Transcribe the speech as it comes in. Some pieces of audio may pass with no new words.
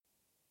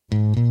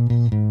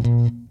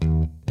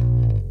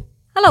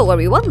Hello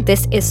everyone,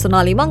 this is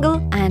Sonali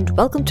Mangal and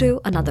welcome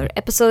to another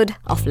episode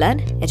of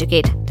Learn,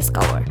 Educate,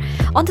 Discover.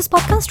 On this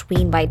podcast, we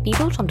invite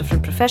people from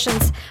different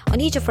professions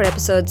on each of our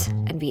episodes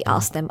and we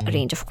ask them a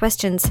range of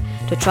questions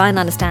to try and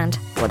understand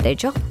what their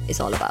job is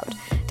all about.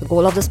 The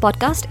goal of this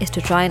podcast is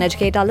to try and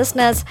educate our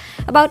listeners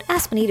about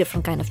as many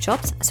different kind of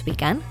jobs as we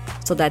can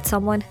so that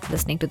someone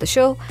listening to the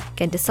show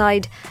can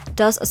decide,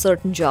 does a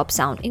certain job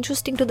sound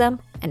interesting to them?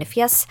 And if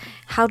yes,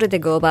 how do they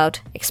go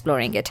about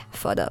exploring it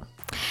further?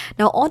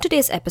 Now, on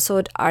today's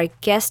episode, our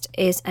guest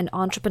is an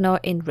entrepreneur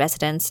in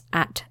residence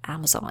at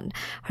Amazon.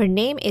 Her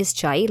name is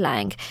Jai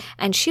Lang,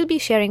 and she'll be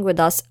sharing with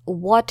us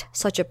what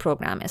such a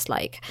program is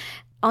like.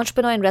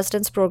 Entrepreneur in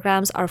residence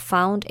programs are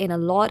found in a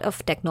lot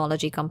of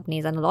technology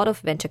companies and a lot of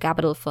venture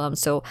capital firms.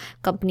 So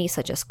companies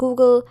such as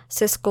Google,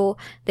 Cisco,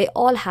 they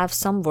all have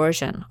some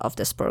version of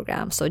this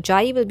program. So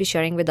Jai will be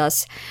sharing with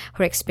us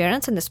her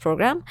experience in this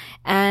program,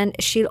 and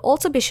she'll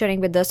also be sharing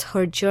with us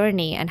her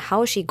journey and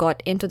how she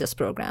got into this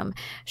program.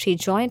 She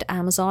joined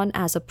Amazon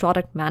as a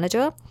product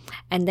manager,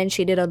 and then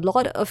she did a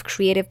lot of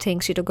creative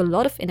things. She took a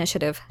lot of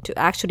initiative to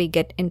actually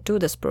get into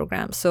this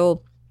program.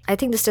 So I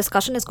think this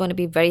discussion is going to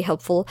be very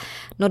helpful,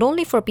 not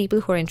only for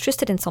people who are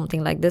interested in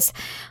something like this,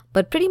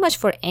 but pretty much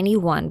for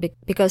anyone,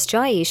 because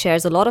Jai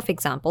shares a lot of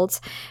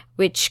examples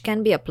which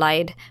can be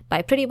applied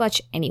by pretty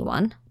much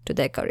anyone to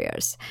their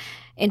careers.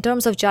 In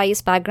terms of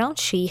Jai's background,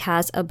 she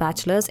has a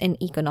bachelor's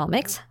in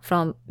economics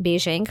from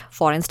Beijing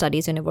Foreign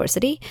Studies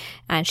University,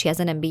 and she has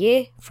an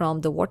MBA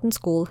from the Wharton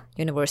School,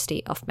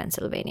 University of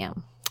Pennsylvania.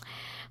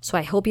 So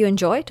I hope you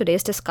enjoy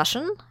today's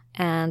discussion,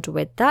 and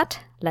with that,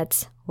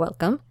 let's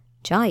welcome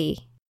Jai.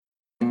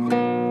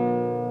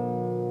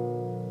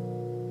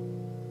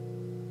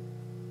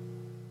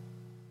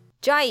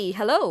 Jai,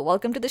 hello,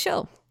 welcome to the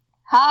show.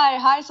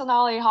 Hi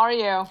Sonali, how are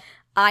you?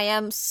 I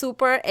am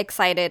super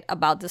excited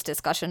about this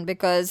discussion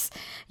because,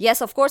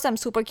 yes, of course, I'm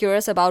super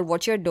curious about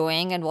what you're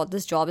doing and what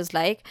this job is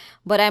like,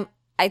 but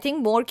I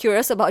think more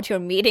curious about your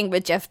meeting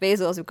with Jeff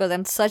Bezos because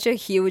I'm such a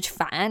huge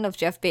fan of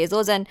Jeff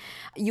Bezos, and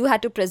you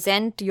had to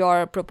present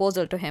your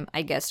proposal to him,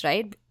 I guess,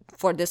 right?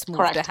 For this move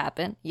Correct. to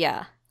happen.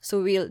 Yeah.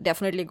 So we'll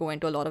definitely go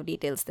into a lot of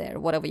details there,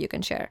 whatever you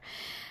can share.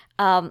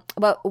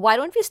 But why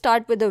don't we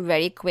start with a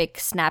very quick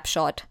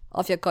snapshot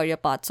of your career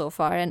path so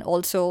far, and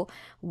also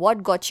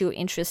what got you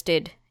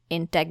interested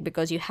in tech,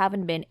 because you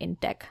haven't been in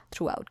tech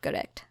throughout,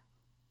 correct?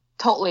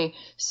 Totally.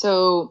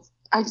 So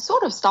I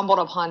sort of stumbled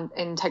upon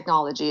in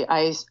technology.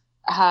 I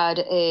had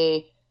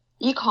a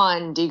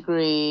econ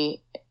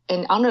degree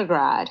in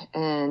undergrad,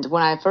 and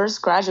when I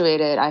first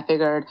graduated, I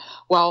figured,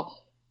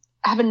 well,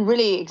 I haven't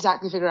really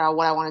exactly figured out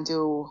what I want to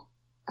do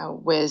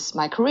with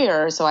my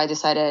career. So I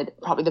decided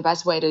probably the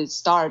best way to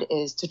start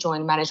is to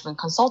join management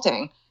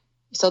consulting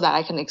so that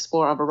I can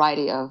explore a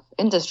variety of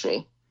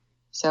industry.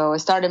 So I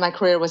started my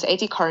career with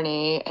A.T.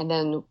 Kearney and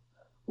then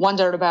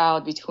wandered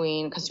about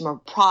between consumer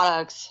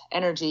products,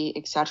 energy,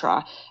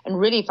 etc., and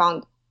really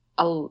found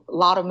a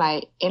lot of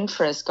my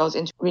interest goes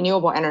into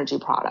renewable energy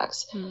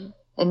products.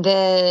 And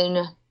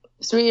then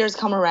 3 years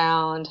come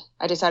around,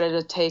 I decided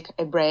to take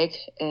a break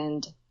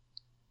and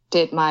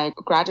did my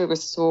graduate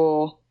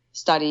school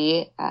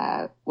study,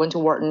 went to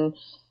Wharton,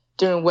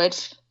 during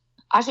which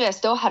actually I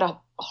still had a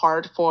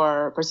heart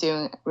for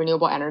pursuing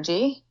renewable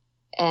energy.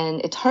 And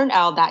it turned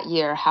out that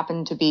year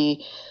happened to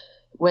be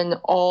when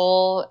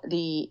all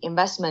the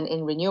investment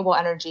in renewable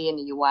energy in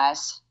the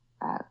US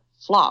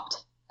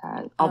flopped.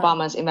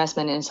 Obama's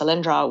investment in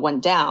Solyndra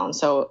went down.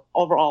 So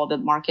overall, the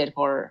market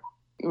for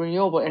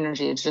renewable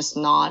energy is just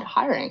not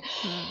hiring.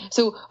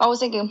 So I was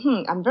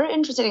thinking, I'm very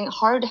interested in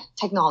hard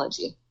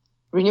technology.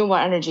 Renewable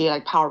energy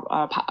like power,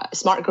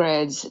 smart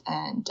grids,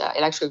 and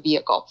electric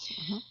vehicle.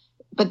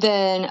 But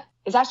then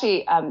it's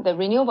actually the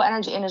renewable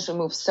energy industry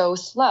moves so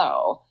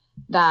slow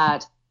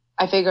that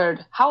I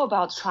figured, how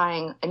about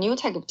trying a new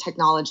type of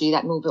technology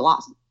that moves a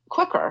lot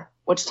quicker,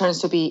 which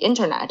turns to be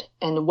internet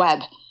and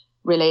web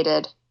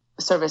related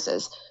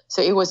services.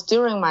 So it was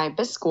during my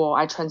biz school,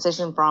 I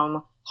transitioned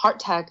from hard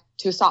tech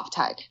to soft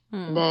tech.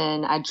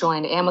 Then I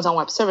joined Amazon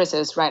Web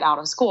Services right out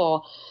of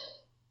school.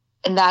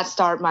 And that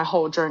started my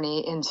whole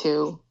journey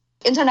into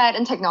internet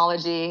and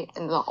technology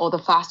and all the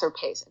faster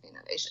pace of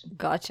innovation.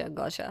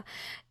 Gotcha.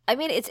 I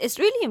mean, it's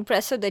really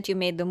impressive that you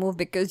made the move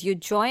because you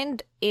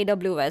joined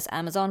AWS,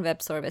 Amazon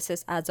Web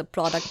Services, as a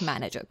product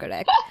manager,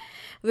 correct?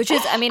 Which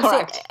is, I mean,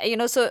 Correct.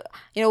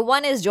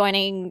 one is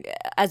joining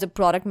as a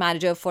product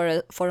manager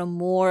for a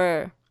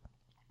more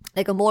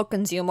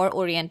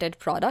consumer-oriented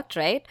product,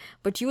 right?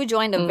 But you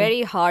joined a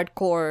very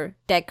hardcore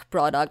tech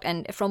product.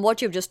 And from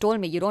what you've just told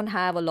me, you don't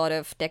have a lot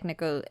of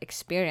technical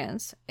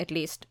experience, at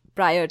least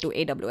prior to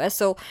AWS.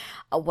 So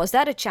was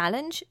that a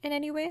challenge in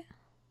any way?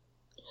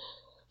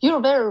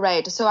 You're very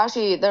right. So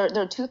actually, there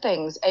are two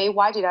things. A,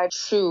 why did I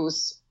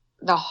choose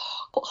the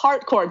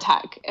hardcore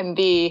tech? And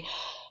B,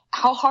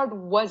 how hard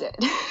was it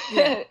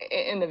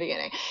in the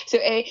beginning? So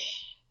I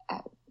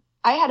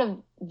had a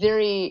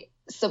very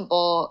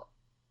simple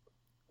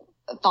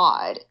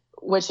thought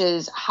which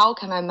is how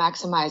can I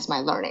maximize my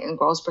learning and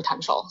growth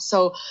potential.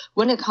 So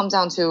when it comes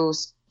down to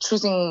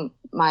choosing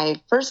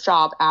my first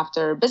job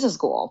after business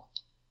school,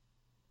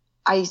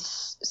 I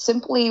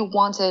simply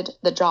wanted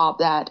the job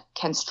that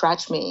can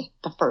stretch me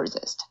the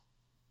furthest.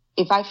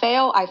 If I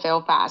fail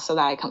fast so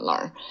that I can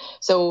learn.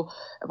 So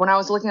when I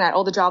was looking at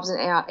all the jobs in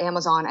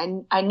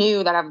Amazon, I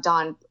knew that I've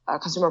done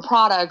consumer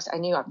products. I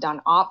knew I've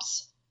done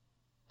ops.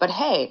 But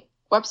hey,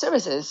 web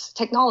services,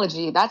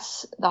 technology,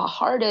 that's the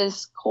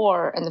hardest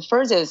core and the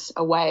furthest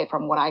away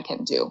from what I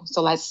can do.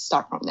 So let's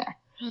start from there.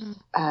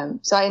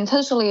 So I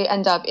intentionally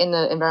end up in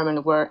the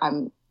environment where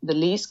I'm the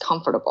least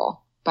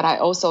comfortable. But I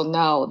also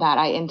know that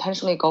I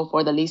intentionally go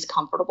for the least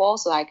comfortable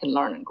so that I can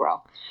learn and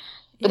grow.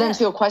 But then to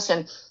your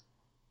question,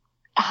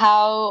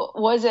 how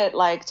was it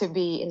like to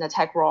be in the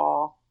tech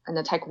role, in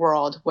the tech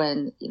world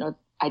when,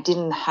 I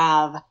didn't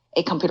have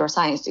a computer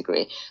science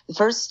degree? The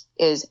first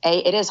is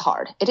it is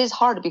hard. It is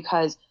hard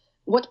because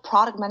what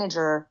product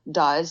manager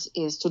does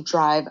is to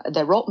drive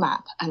the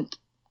roadmap and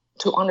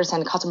to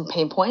understand customer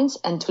pain points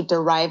and to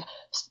derive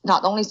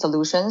not only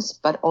solutions,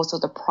 but also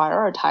the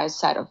prioritized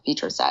set of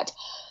feature set.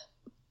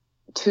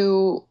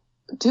 To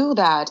do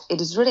that,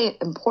 it is really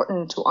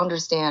important to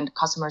understand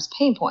customers'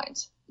 pain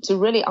points, to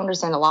really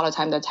understand a lot of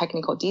time the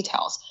technical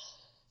details.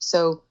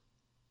 So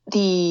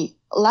the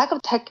lack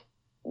of tech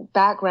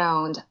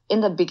background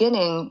in the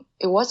beginning,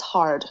 it was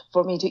hard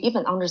for me to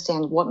even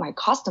understand what my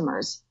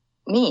customers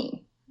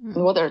mean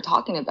and what they're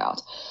talking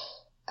about.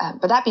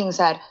 But that being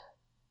said,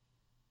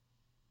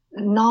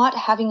 not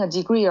having a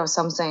degree or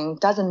something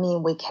doesn't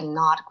mean we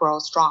cannot grow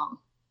strong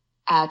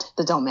at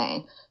the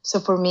domain. So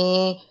for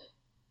me,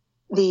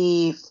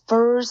 when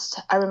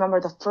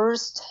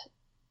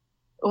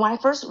I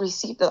first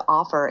received the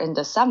offer in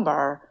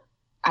December,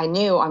 I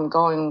knew I'm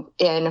going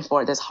in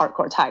for this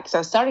hardcore tech.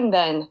 So starting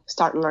then,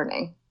 start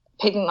learning,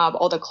 picking up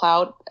all the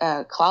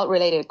cloud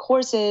related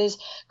courses,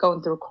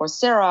 going through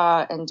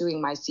Coursera and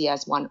doing my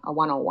CS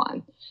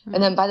 101.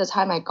 And then by the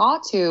time I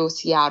got to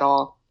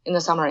Seattle in the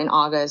summer in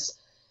August,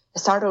 I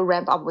started to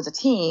ramp up with a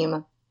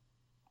team,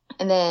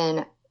 and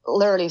then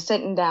literally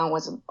sitting down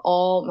with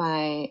all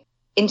my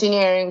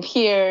engineering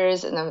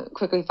peers and then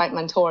quickly find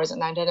mentors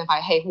and identify,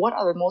 hey, what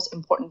are the most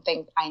important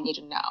things I need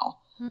to know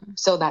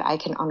so that I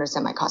can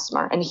understand my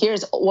customer? And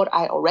here's what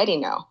I already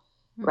know,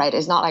 right?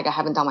 It's not like I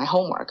haven't done my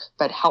homework,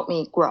 but help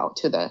me grow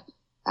to the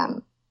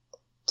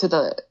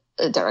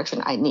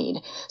direction I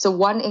need. So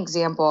one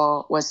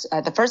example was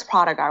the first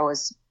product I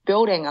was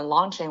building and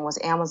launching was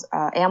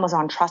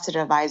Amazon Trusted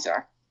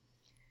Advisor.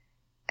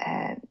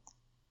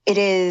 It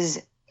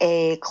is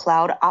a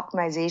cloud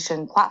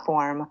optimization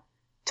platform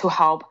to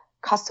help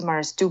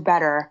customers do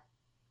better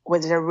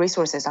with their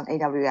resources on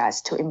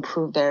AWS to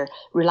improve their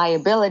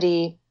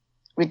reliability,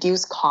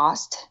 reduce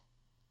cost,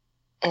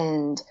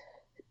 and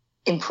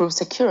improve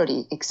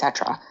security,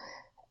 etc.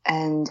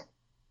 And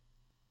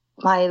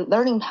my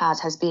learning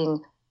path has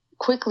been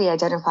quickly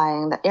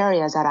identifying the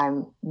areas that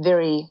I'm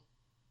very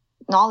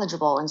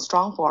knowledgeable and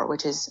strong for,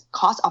 which is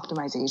cost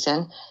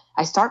optimization.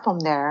 I start from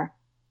there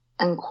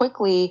and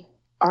quickly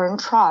earn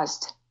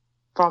trust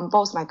from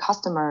both my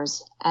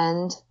customers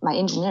and my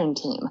engineering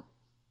team.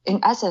 In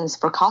essence,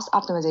 for cost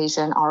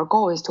optimization, our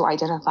goal is to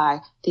identify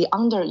the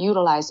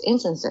underutilized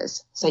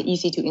instances, say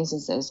EC2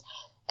 instances,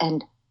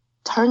 and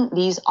turn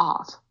these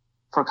off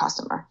for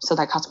customer so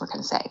that customer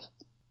can save.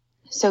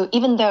 So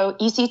even though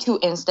EC2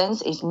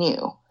 instance is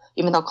new,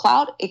 even though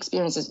cloud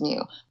experience is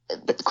new,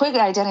 but quickly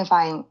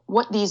identifying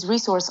what these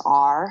resources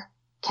are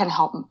can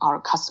help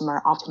our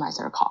customer optimize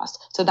their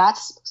cost. So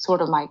that's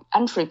sort of my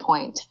entry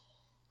point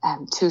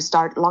to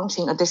start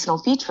launching additional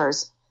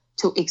features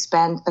to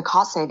expand the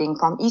cost saving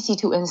from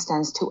EC2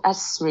 instance to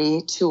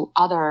S3 to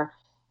other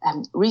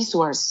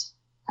resource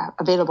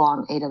available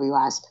on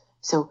AWS.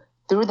 So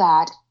through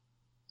that,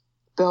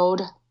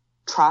 build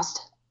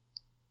trust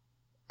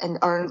and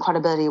earn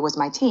credibility with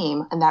my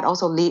team. And that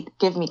also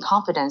give me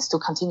confidence to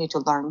continue to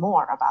learn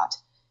more about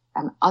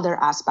other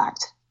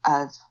aspects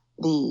of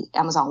the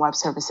Amazon Web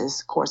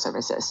Services core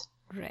services.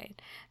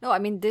 Right. No, I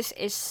mean, this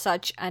is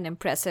such an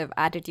impressive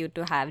attitude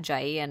to have,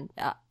 Jai. And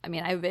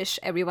I wish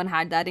everyone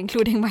had that,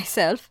 including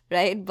myself,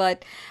 right?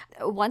 But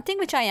one thing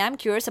which I am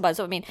curious about,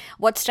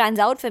 what stands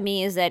out for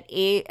me is that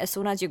as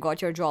soon as you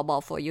got your job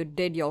offer, you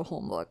did your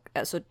homework.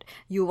 So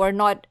you were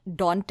not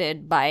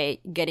daunted by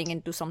getting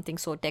into something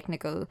so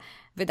technical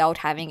without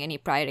having any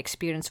prior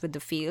experience with the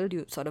field.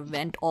 You sort of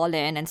went all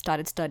in and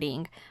started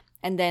studying.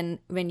 And then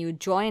when you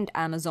joined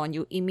Amazon,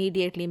 you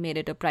immediately made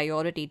it a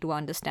priority to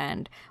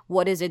understand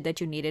what is it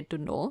that you needed to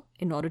know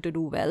in order to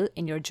do well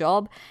in your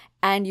job.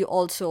 And you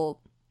also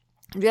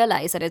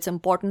realize that it's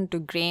important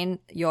to gain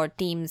your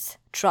team's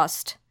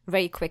trust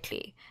very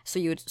quickly. So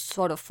you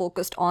sort of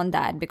focused on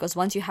that because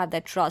once you have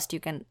that trust, you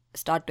can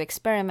start to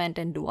experiment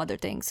and do other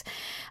things.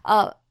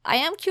 I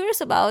am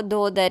curious about,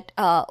 though, that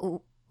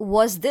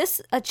was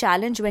this a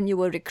challenge when you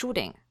were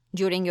recruiting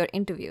during your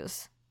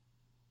interviews?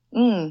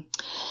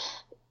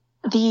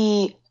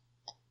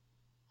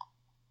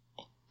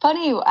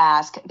 Funny you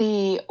ask.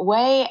 The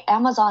way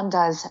Amazon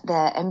does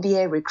the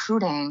MBA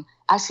recruiting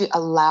actually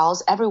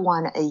allows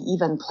everyone an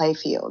even play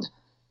field.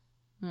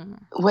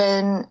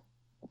 When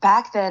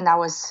back then, that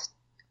was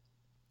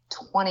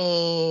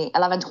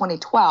 2011,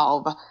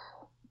 2012,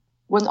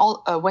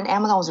 when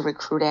Amazon was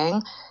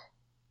recruiting,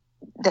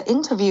 the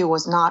interview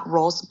was not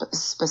role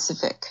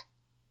specific,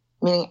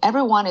 meaning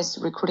everyone is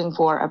recruiting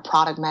for a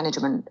product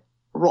management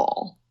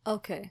role.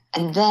 Okay.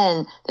 And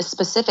then the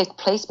specific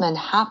placement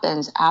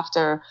happens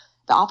after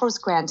the offer is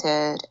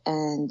granted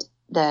and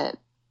the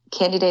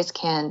candidates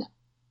can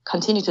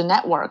continue to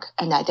network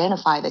and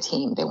identify the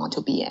team they want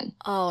to be in.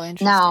 Oh,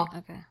 interesting. Now,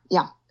 okay.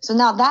 Yeah. So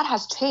now that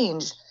has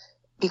changed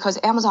because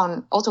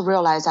Amazon also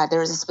realized that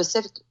there is a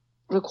specific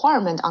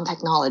requirement on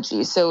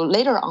technology. So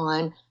later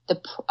on, the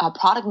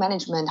product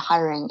management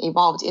hiring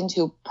evolved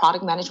into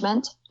product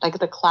management, like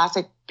the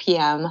classic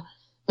PM,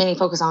 mainly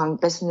focused on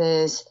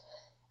business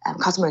and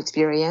customer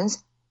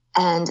experience.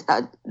 And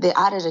they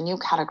added a new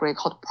category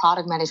called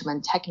product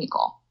management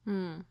technical.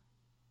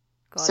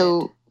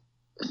 So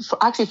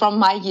actually from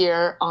my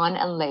year on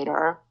and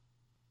later,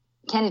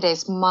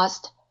 candidates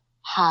must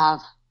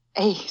have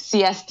a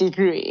CS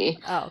degree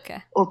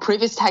or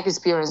previous tech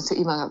experience to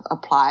even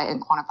apply and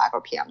quantify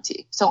for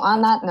PMT. So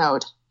on that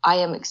note, I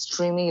am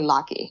extremely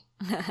lucky.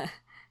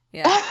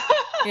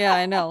 Yeah,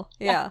 I know.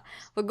 Yeah,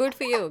 but good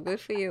for you. Good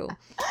for you.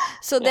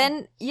 So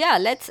then,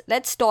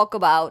 let's talk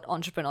about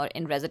entrepreneur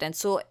in residence.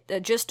 So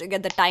just to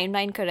get the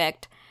timeline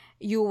correct,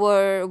 you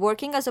were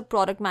working as a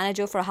product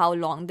manager for how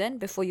long then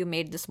before you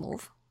made this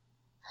move?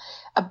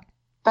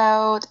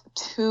 About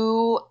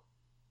 2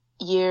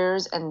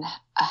 years and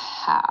a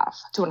half,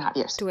 2.5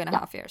 years.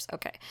 2.5 years.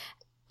 Okay.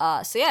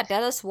 So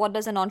tell us, what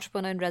does an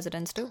entrepreneur in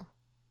residence do?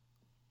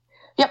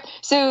 Yep.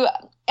 So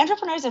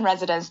entrepreneurs in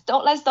residence,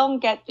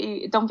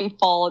 don't be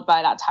fooled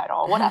by that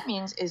title. What that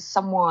means is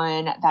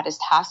someone that is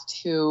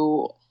tasked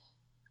to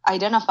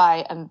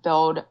identify and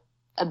build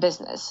a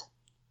business.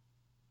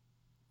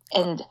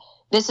 And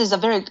this is a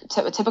very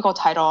typical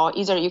title.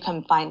 Either you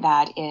can find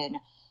that in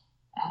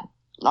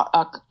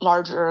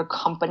larger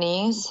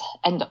companies,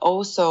 and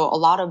also a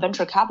lot of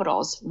venture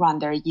capitals run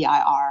their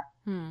EIR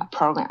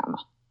program.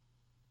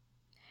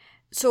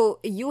 So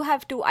you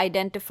have to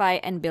identify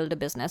and build a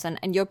business.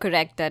 And you're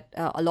correct that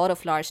a lot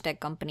of large tech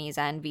companies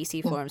and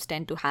VC firms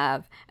tend to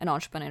have an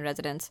entrepreneur in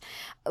residence.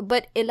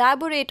 But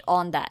elaborate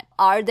on that.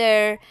 Are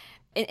there,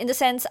 in the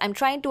sense, I'm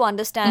trying to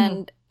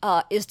understand,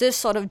 is this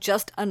sort of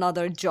just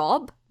another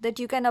job that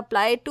you can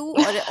apply to?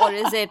 Or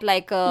is it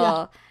like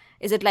a...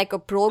 Is it like a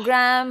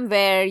program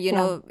where,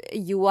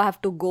 you have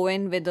to go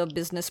in with a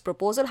business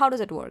proposal? How does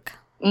it work?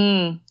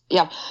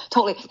 Yeah,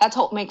 totally. That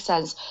totally makes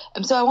sense.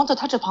 So I want to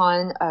touch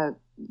upon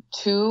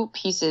two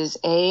pieces.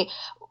 A,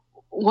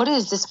 what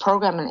is this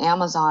program in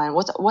Amazon?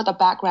 What the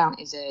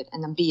background is it?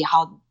 And then B,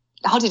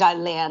 how did I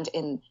land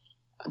in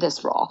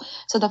this role?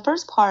 So the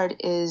first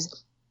part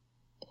is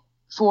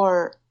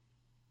for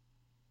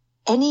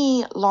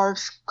any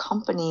large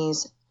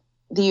companies,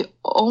 the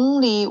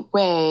only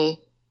way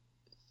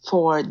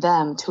for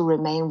them to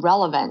remain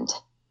relevant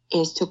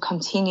is to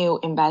continue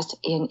invest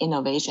in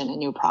innovation and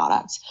new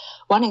products.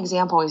 One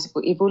example is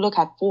if we look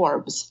at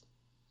Forbes,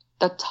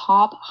 the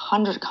top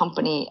 100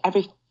 company,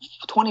 every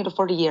 20 to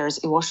 40 years,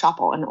 it will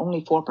shuffle and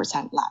only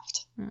 4%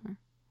 left.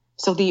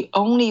 So the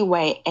only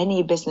way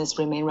any business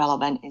remain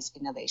relevant is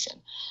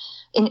innovation.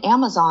 In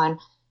Amazon,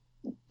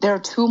 there are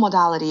two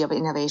modalities of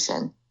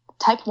innovation.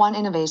 Type 1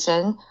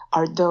 innovation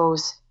are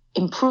those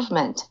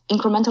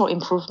incremental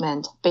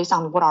improvement based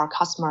on what our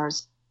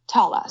customers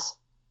tell us.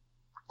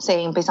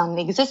 Saying based on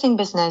the existing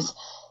business,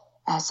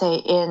 say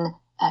in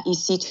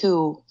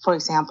EC2, for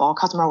example,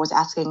 customer was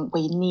asking,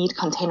 we need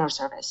container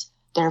service.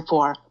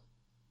 Therefore,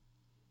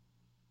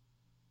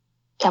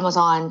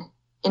 Amazon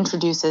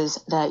introduces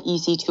the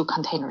EC2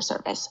 container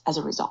service as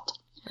a result.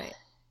 Right.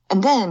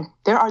 And then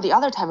there are the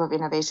other type of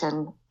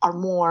innovation are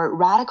more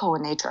radical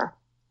in nature.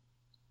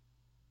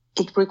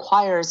 It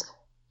requires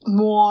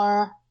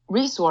more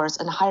resource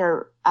and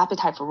higher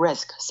appetite for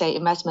risk, say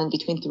investment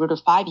between 3 to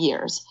 5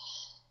 years,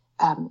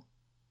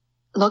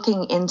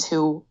 looking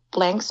into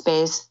blank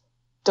space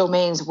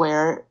domains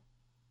where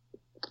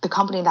the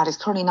company that is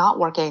currently not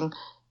working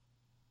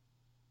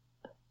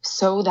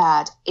so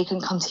that it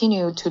can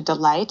continue to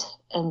delight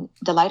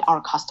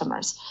our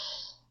customers.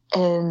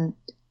 And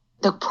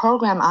the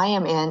program I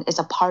am in is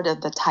a part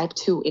of the type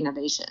 2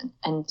 innovation.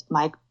 And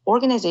my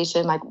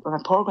organization, my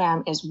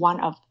program is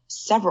one of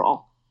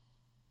several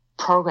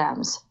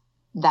programs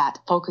that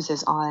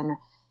focuses on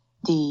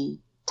the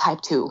type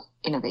 2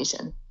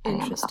 innovation.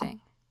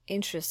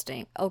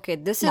 Interesting. Okay,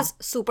 this is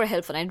super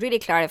helpful and really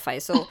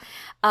clarifies. So,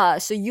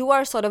 so you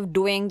are sort of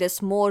doing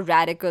this more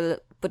radical,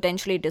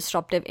 potentially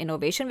disruptive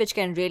innovation, which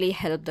can really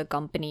help the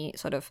company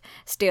sort of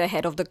stay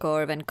ahead of the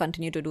curve and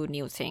continue to do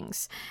new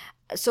things.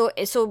 So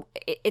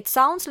it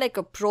sounds like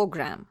a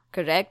program,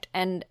 correct?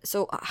 And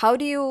so how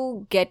do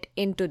you get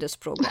into this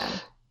program?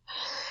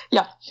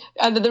 Yeah,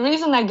 the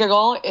reason I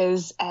giggle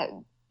is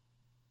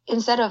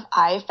instead of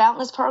I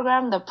found this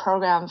program, the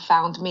program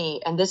found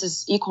me. And this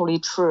is equally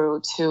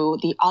true to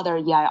the other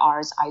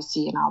EIRs I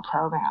see in our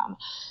program.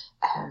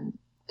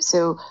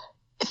 So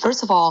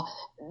first of all,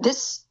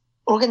 this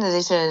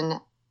organization,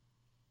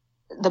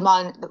 the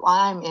one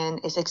I'm in,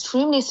 is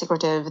extremely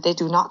secretive. They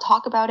do not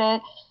talk about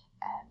it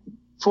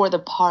for the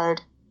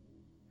part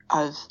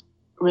of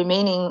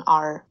remaining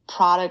our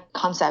product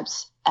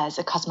concepts as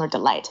a customer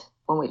delight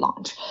when we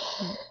launch.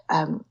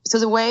 So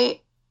the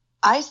way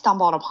I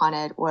stumbled upon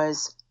it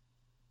was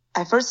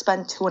I first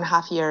spent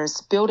 2.5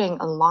 years building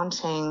and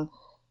launching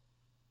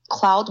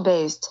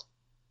cloud-based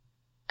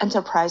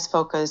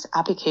enterprise-focused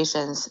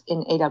applications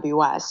in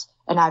AWS,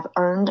 and I've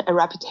earned a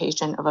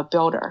reputation of a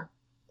builder.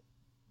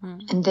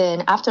 And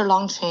then after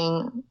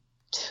launching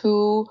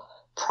 2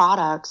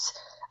 products,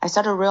 I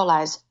started to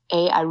realize,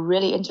 I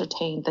really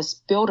entertain this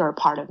builder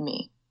part of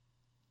me.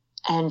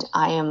 And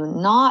I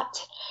am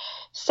not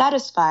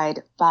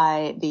satisfied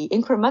by the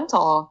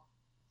incremental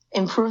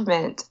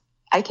improvement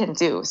I can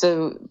do.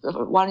 So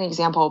one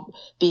example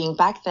being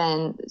back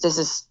then, this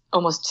is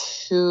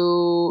almost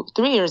 3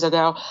 years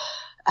ago,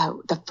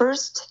 the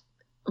first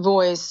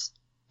voice-based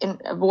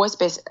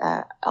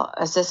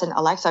assistant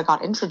Alexa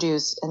got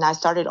introduced, and I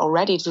started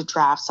already to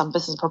draft some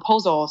business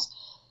proposals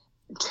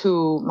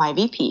to my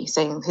VP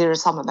saying,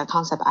 here's some of the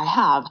concept I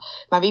have.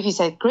 My VP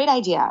said, great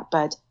idea,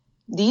 but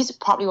these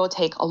probably will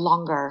take a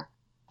longer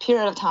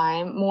period of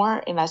time, more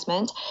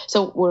investment,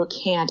 so we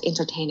can't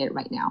entertain it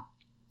right now.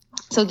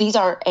 So these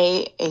are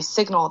a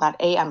signal that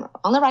I'm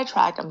on the right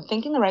track, I'm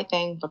thinking the right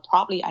thing, but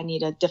probably I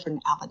need a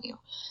different avenue.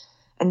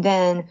 And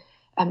then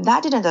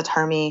that didn't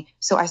deter me,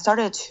 so I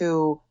started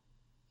to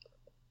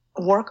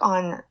work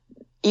on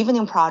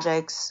evening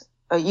projects,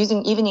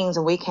 using evenings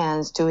and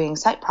weekends doing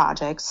side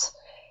projects.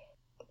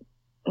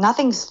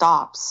 Nothing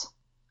stops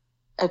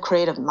a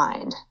creative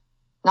mind.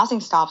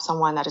 Nothing stops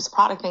someone that is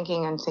product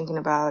thinking and thinking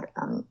about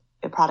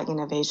a product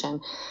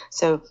innovation.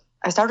 So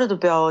I started to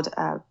build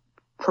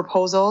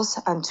proposals,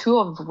 and 2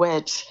 of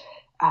which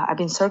I've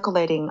been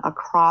circulating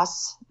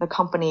across the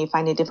company,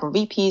 finding different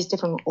VPs,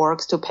 different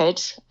orgs to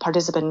pitch,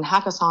 participate in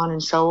hackathon,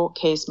 and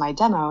showcase my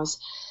demos.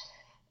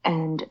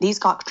 And these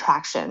got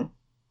traction.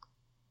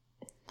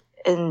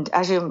 And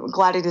actually, I'm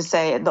glad to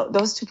say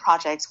those 2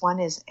 projects, one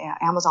is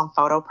Amazon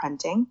photo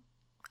printing,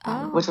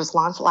 which was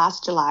launched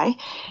last July.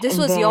 This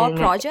was your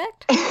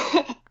project?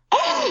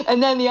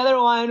 And then the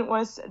other one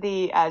was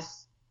the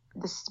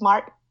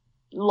smart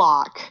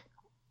lock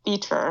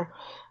feature,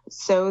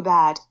 so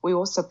that we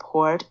will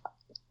support,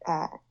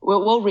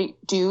 we'll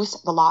reduce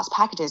the lost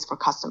packages for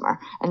customer.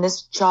 And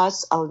this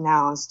just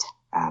announced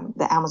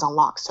the Amazon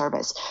Lock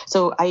service.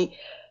 So I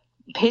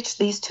pitched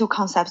these 2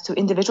 concepts to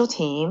individual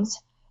teams.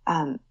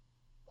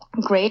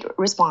 Great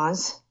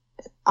response.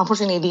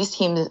 Unfortunately, these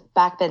teams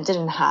back then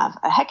didn't have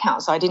a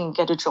headcount, so I didn't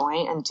get to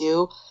join and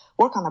do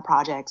work on the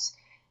projects.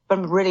 But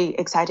I'm really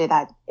excited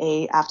that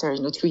after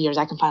 2 years,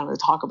 I can finally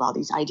talk about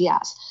these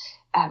ideas.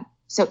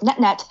 So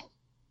net,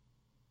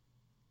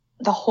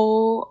 the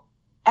whole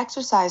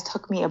exercise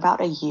took me about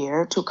a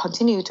year to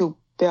continue to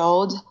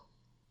build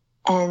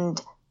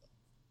and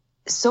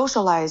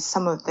socialize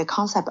some of the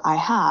concept I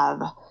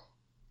have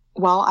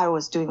while I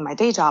was doing my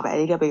day job at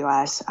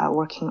AWS,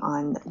 working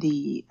on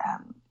the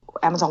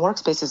Amazon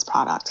Workspaces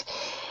product.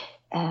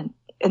 And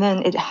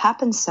then it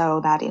happened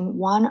so that in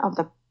one of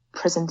the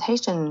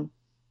presentation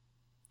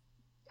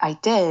I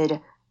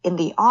did in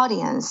the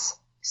audience,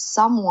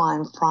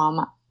 someone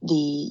from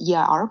the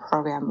EIR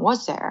program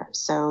was there.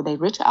 So they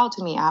reached out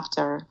to me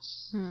after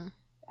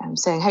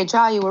saying, hey,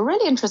 Jai, we're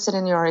really interested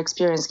in your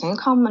experience. Can you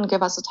come and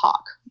give us a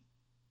talk?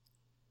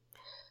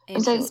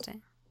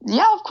 Interesting.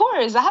 Yeah, of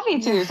course.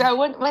 Happy to. Yeah. So I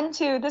went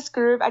to this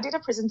group. I did a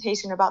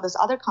presentation about this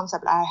other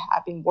concept I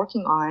have been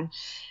working on.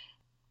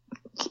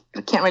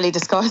 Can't really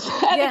discuss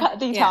any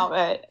detail,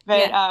 but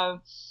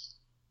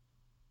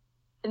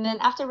and then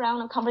after a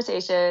round of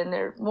conversation,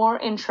 there's more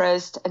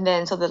interest. And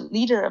then so the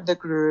leader of the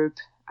group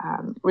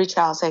reached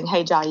out saying,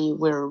 hey, Jai,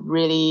 we're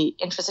really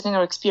interested in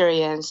your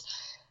experience.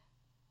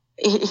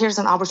 Here's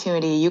an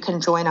opportunity. You can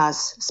join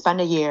us,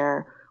 spend a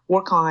year,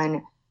 work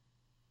on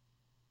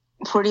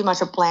pretty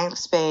much a blank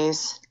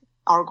space.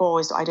 Our goal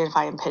is to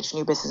identify and pitch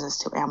new businesses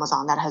to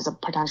Amazon that has a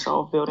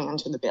potential of building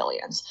into the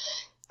billions.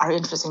 Are you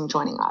interested in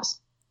joining us?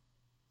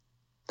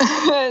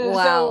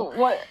 Wow. So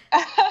what?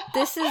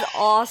 This is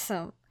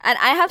awesome. And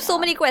I have so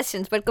many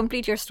questions, but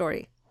complete your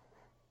story.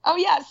 Oh,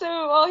 yeah.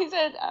 So, he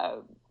said,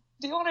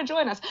 do you want to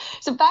join us?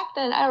 So back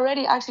then, I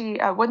already actually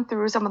went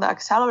through some of the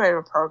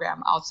accelerator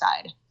program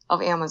outside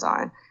of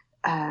Amazon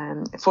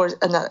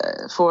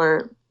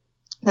for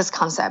this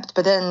concept.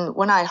 But then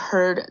when I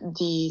heard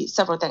the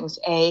several things,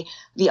 A,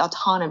 the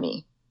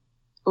autonomy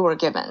we were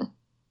given,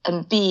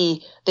 and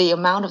B, the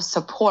amount of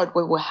support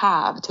we will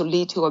have to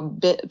lead to a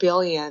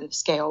billion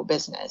scale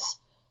business,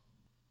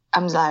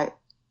 I'm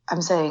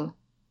saying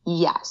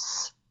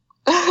yes.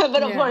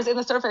 But of course, in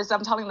the surface,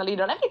 I'm telling the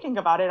leader, let me think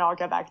about it. I'll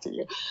get back to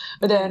you.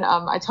 But then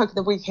I took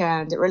the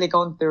weekend really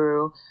going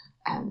through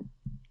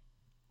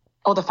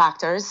all the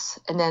factors,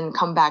 and then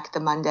come back the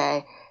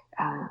Monday.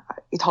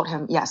 He told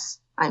him, yes,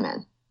 I'm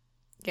in.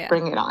 Yeah.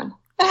 Bring it on.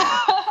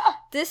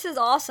 This is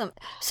awesome.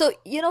 So,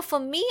 for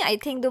me, I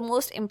think the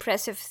most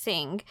impressive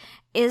thing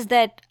is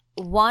that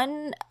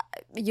one,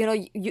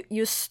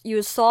 you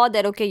saw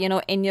that,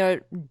 okay, in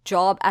your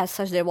job as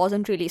such, there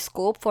wasn't really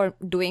scope for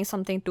doing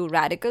something too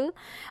radical,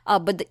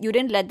 but you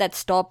didn't let that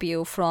stop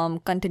you from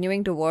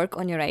continuing to work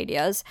on your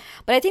ideas.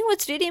 But I think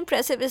what's really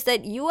impressive is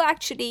that you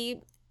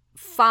actually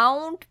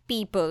found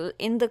people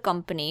in the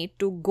company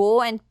to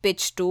go and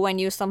pitch to,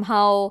 and you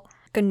somehow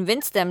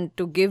convinced them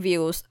to give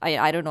you,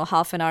 I don't know,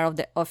 half an hour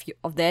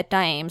of their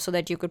time so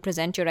that you could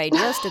present your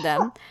ideas to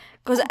them.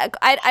 Because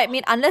I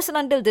mean, unless and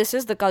until this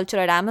is the culture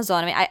at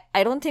Amazon, I mean,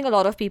 I don't think a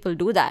lot of people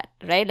do that,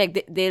 right?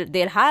 Like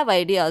they'll have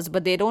ideas,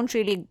 but they don't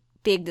really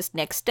take this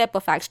next step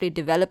of actually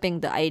developing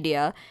the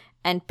idea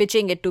and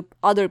pitching it to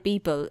other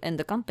people in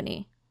the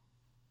company.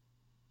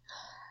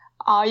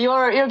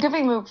 You're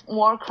giving me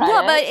more credit.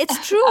 Yeah, but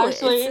it's true.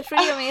 Actually. It's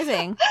pretty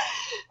amazing.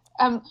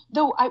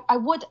 Though I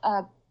would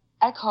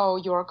echo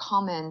your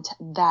comment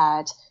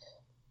that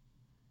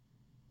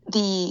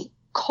the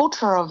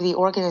culture of the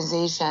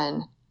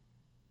organization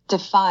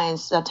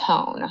defines the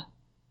tone.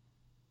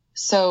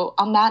 So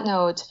on that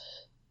note,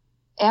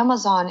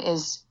 Amazon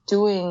is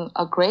doing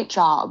a great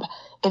job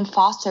in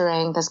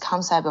fostering this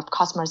concept of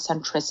customer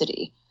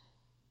centricity,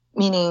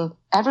 meaning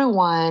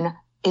everyone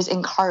is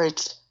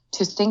encouraged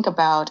to think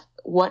about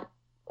what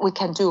we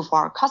can do for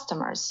our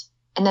customers.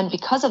 And then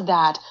because of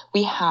that,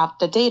 we have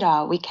the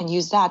data, we can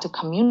use that to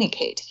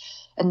communicate.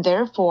 And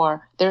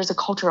therefore, there's a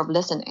culture of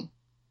listening.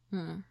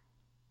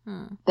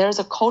 There's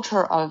a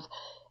culture of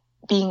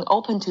being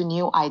open to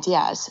new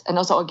ideas. And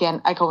also,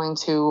 again, echoing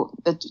to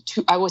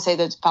I would say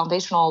the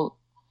foundational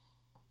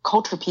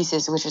culture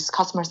pieces, which is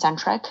customer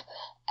centric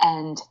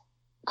and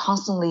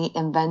constantly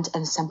invent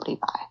and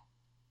simplify.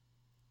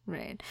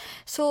 Right.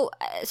 So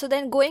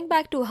then going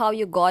back to how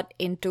you got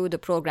into the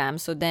program,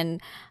 so then,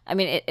 I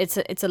mean, it's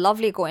a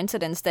lovely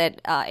coincidence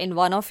that in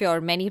one of your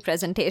many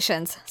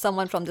presentations,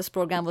 someone from this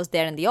program was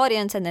there in the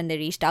audience, and then they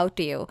reached out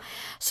to you.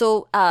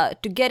 So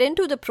to get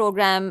into the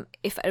program,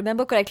 if I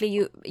remember correctly,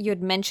 you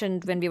had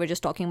mentioned when we were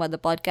just talking about the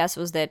podcast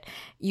was that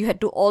you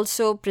had to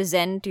also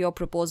present your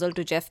proposal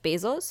to Jeff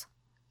Bezos.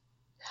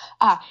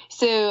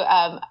 So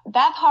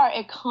that part,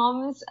 it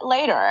comes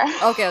later.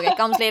 Okay,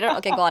 comes later.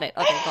 Okay, got it.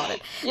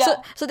 Yeah.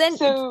 So then,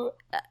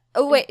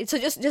 wait. So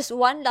just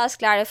one last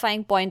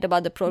clarifying point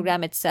about the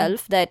program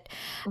itself. That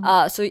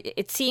so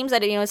it seems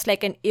that it's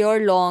like an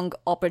year-long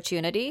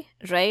opportunity,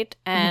 right?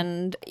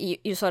 And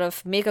you sort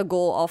of make a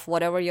go of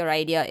whatever your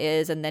idea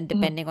is, and then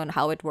depending on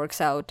how it works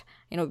out,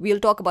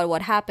 we'll talk about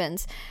what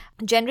happens.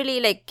 Generally,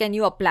 like, can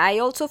you apply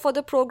also for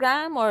the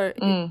program, or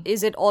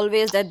is it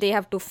always that they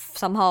have to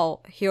somehow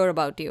hear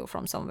about you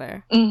from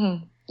somewhere?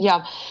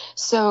 Yeah.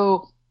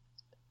 So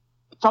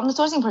from the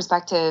sourcing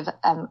perspective,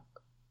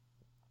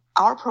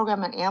 our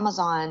program at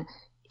Amazon,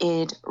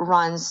 it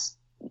runs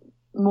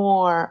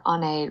more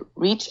on a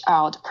reach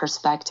out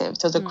perspective.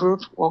 So the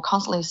group will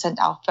constantly send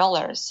out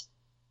fillers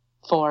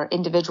for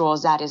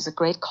individuals that is a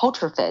great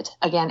culture fit.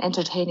 Again,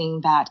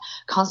 entertaining that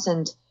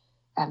constant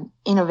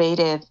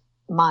innovative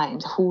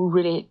mind who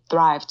really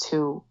thrive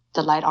to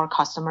delight our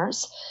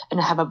customers and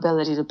have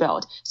ability to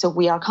build. So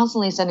we are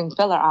constantly sending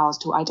filler outs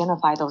to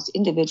identify those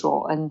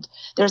individuals. And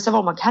there are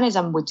several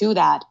mechanisms we do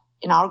that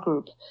in our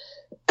group.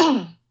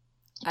 And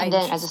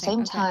then at the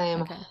same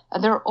time,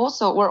 we're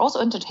also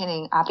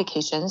entertaining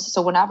applications.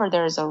 So whenever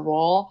there is a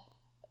role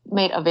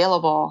made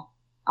available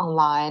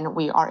online,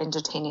 we are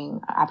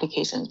entertaining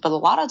applications. But a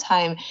lot of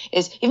time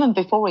is even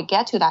before we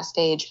get to that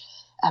stage,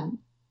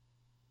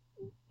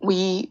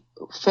 we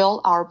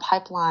fill our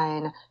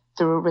pipeline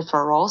through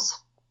referrals,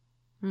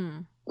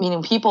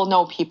 meaning people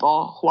know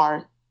people who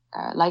are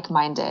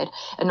like-minded.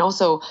 And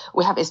also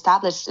we have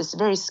established this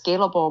very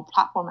scalable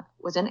platform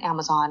within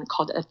Amazon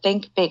called a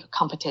Think Big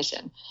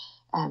competition.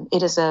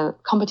 It is a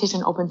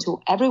competition open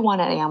to everyone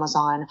at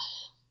Amazon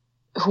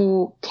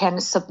who can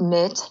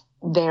submit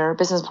their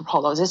business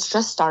proposals. It's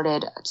just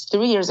started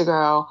 3 years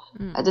ago.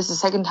 This is the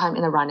second time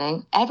in the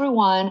running.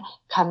 Everyone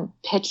can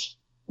pitch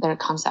their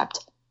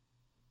concept.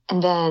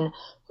 And then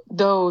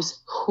those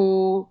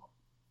who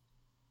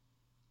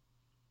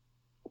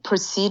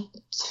proceed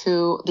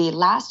to the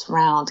last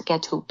round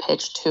get to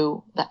pitch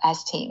to the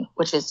S team,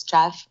 which is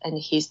Jeff and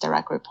his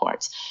direct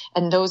reports.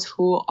 And those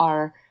who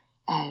are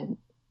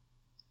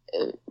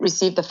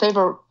receive the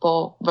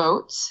favorable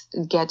votes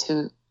get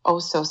to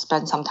also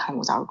spend some time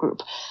with our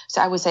group.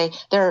 So I would say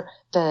they're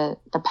the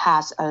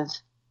path of,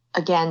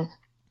 again,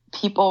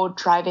 people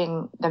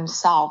driving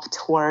themselves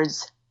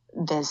towards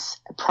this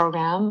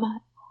program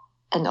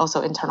and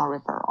also internal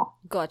referral.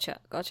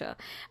 Gotcha. Yeah.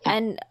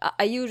 And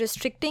are you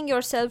restricting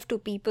yourself to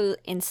people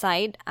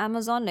inside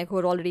Amazon, like who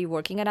are already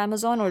working at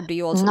Amazon, or do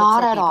you also Not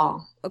look for at people?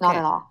 all. Okay. Not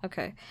at all.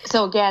 Okay.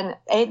 So again,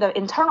 the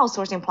internal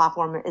sourcing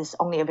platform is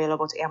only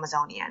available to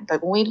Amazonian.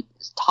 But when we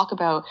talk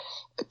about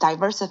a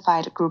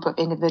diversified group of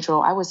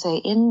individuals, I would say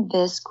in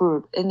this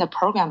group, in the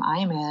program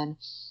I'm in,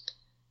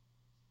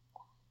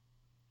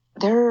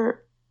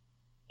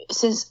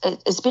 since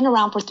it's been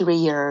around for 3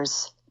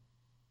 years,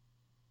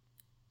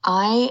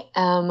 I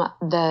am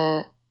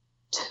the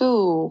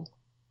 2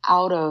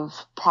 out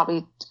of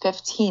probably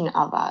 15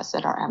 of us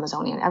that are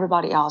Amazonian.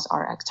 Everybody else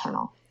are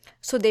external.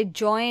 So they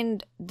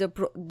joined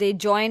they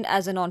joined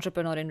as an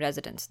entrepreneur in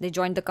residence. They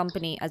joined the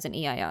company as an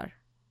EIR.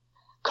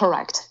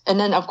 Correct. And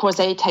then of course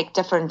they take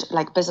different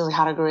like business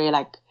category,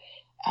 like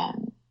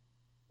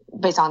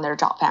based on their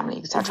job, family,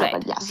 etc. Right,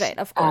 but yes, right,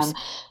 of course.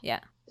 Yeah.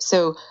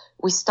 So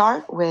we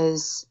start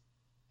with,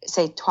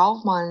 say,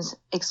 12 months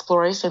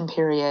exploration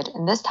period,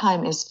 and this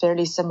time is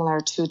fairly similar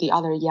to the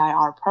other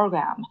EIR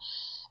program.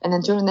 And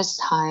then during this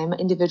time,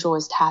 individual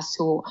is tasked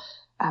to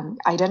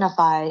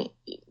identify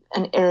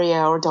an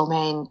area or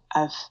domain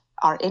of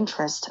our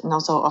interest. And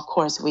also, of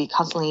course, we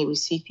constantly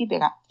receive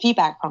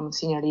feedback from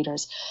senior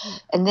leaders.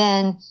 And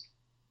then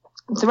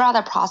throughout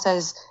that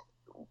process,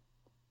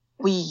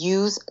 we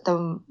use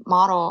the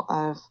model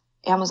of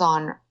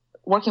Amazon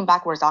working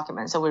backwards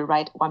documents. So we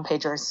write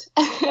one-pagers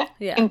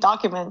in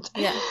document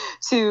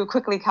to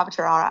quickly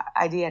capture our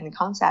idea and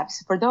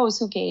concepts. For those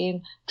who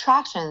gain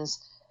tractions,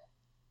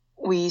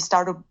 we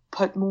start to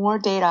put more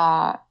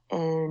data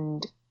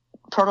and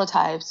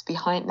prototypes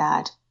behind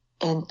that.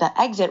 And the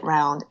exit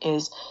round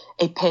is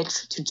a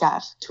pitch to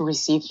Jeff to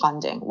receive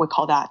funding. We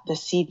call that the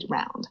seed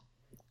round.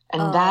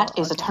 And that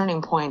is a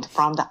turning point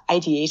from the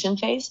ideation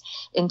phase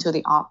into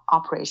the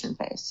operation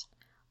phase.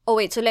 Oh,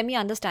 wait. So let me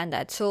understand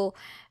that. So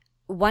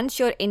once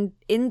you're in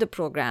the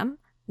program,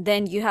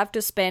 then you have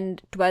to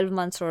spend 12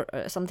 months or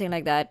something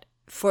like that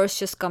first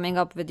just coming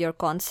up with your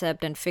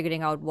concept and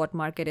figuring out what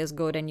market is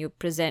good, and you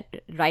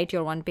write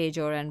your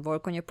one-pager and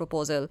work on your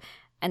proposal.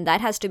 And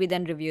that has to be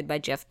then reviewed by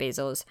Jeff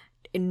Bezos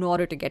in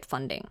order to get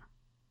funding.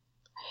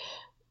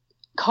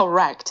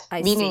 Correct.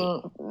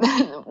 Meaning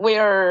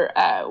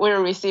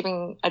we're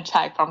receiving a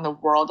check from the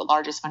world's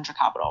largest venture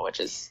capital, which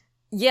is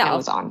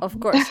Amazon. Of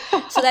course.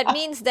 So that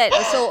means that,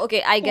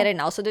 I get it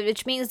now. So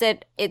which means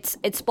that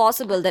it's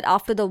possible that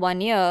after the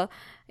 1 year,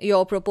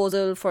 your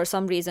proposal for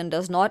some reason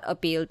does not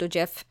appeal to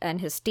Jeff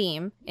and his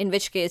team, in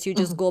which case you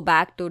just go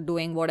back to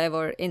doing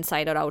whatever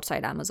inside or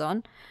outside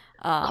Amazon.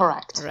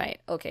 Correct. Right.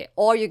 Okay.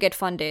 Or you get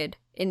funded,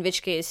 in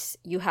which case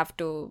you have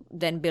to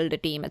then build a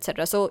team,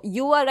 etc. So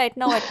you are right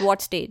now at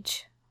what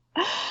stage?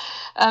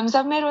 So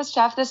I met with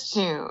Jeff this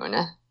June.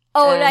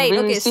 Oh, and right. We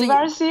Okay. received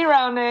our seed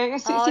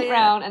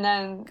round, and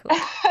then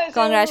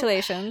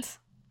Congratulations.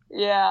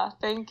 Yeah.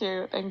 Thank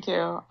you.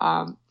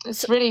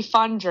 It's a really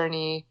fun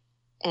journey.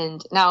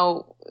 And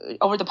now,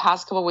 over the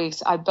past couple of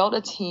weeks, I built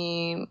a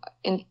team.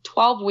 In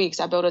 12 weeks,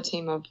 I built a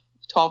team of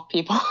 12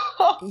 people.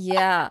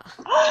 Yeah.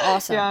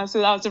 Awesome. Yeah, so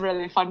that was a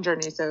really fun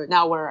journey. So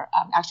now we're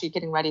actually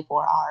getting ready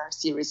for our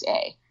Series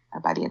A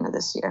by the end of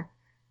this year.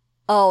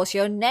 Oh, so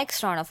your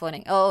next round of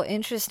funding. Oh,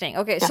 interesting.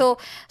 Okay, yeah.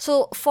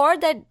 So for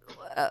that,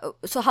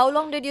 so how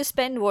long did you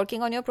spend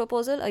working on your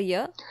proposal? A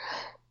year?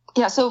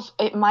 Yeah, so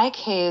in my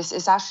case,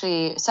 it's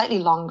actually slightly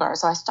longer.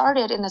 So I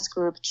started in this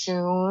group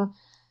June.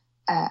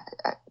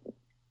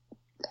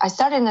 I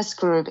started in this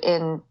group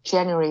in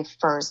January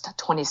 1st,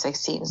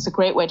 2016. It's a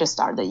great way to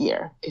start the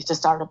year, is to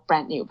start a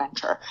brand new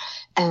venture.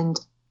 And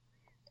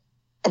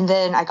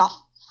then I got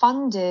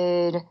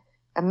funded.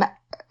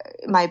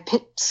 My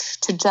pitch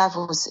to Jeff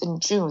was in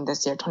June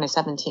this year,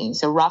 2017.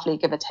 So roughly,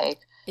 give or take,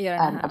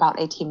 about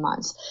 18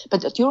 months.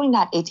 But during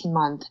that 18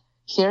 months,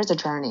 here's the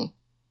journey.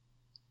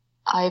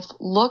 I've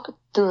looked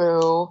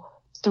through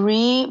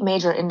 3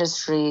 major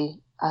industry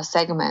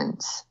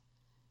segments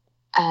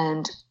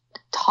and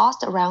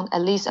tossed around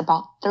at least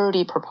about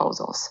 30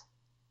 proposals.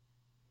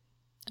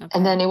 Okay.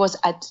 And then it was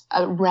at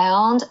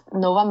around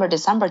November,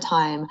 December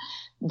time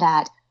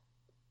that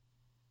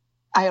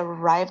I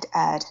arrived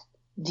at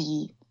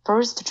the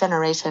first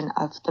generation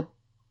of the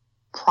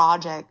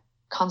project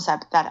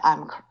concept that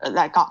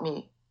got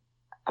me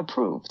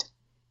approved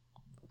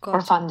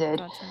or funded.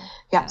 Gotcha.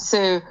 Yeah.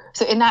 So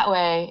in that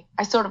way,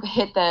 I sort of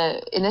hit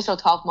the initial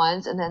 12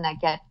 months, and then I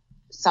get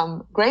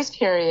some grace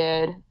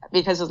period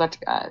because of the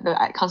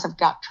concept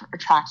got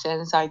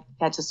traction. So I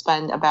had to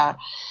spend about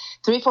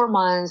 3-4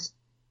 months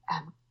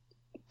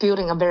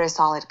building a very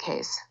solid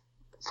case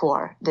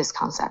for this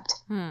concept.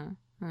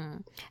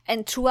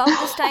 And throughout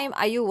this time,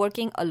 are you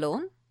working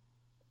alone?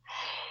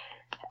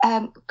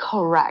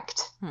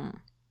 Correct.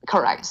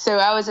 Correct. So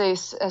I was a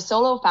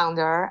solo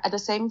founder. At the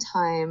same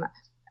time,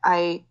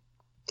 I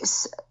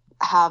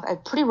have a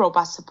pretty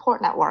robust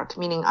support network,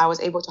 meaning I was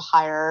able to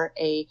hire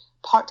a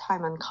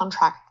part-time and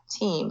contract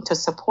team to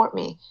support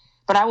me.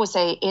 But I would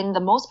say in the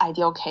most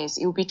ideal case,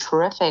 it would be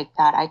terrific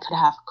that I could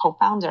have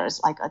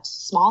co-founders, like a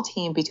small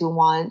team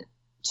between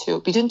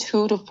 2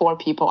 to 4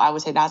 people. I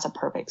would say that's a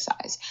perfect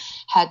size.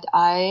 Had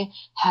I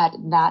had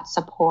that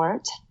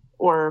support,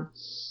 or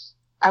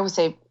I would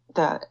say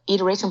the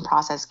iteration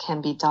process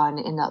can be done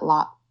in a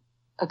lot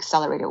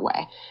accelerated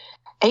way.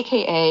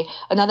 AKA,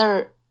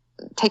 another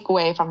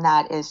takeaway from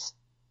that is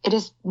it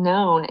is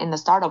known in the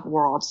startup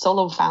world,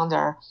 solo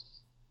foundership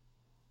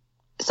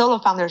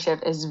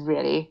is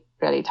really,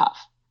 really tough.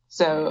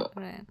 So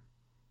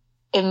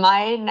in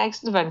my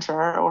next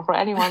venture, or for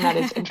anyone that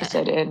is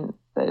interested in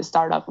the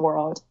startup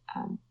world,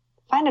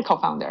 find a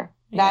co-founder.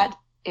 Yeah. That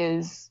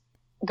is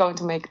going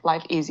to make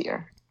life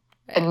easier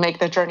and make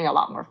the journey a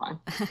lot more fun.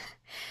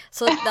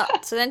 So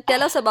then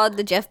tell us about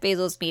the Jeff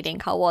Bezos meeting.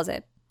 How was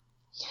it?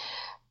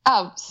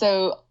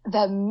 So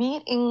the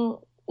meeting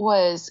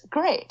was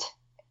great.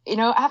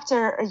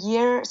 After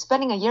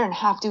spending a year and a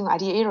half doing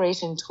idea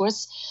iteration,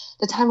 towards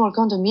the time we're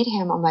going to meet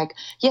him, I'm like,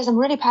 yes, I'm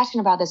really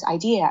passionate about this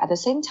idea. At the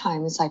same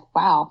time, it's like,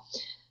 wow,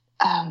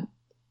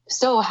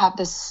 still have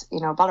this,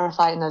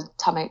 butterfly in the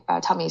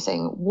tummy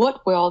saying,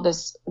 what will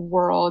this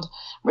world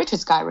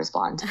richest guy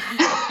respond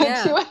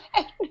Yeah. to it?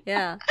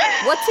 Yeah.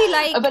 What's he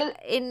like But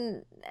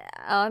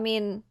I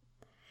mean,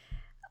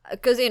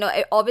 because,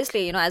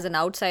 obviously, as an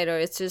outsider,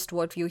 it's just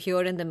what you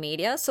hear in the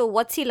media. So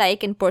what's he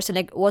like in person?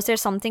 Like, was there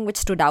something which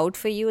stood out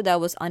for you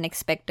that was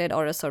unexpected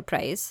or a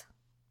surprise?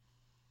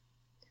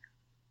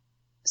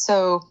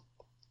 So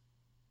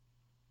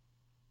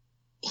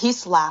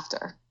his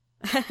laughter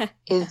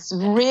is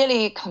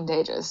really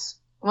contagious.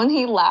 When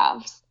he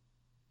laughs,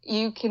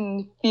 you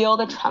can feel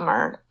the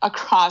tremor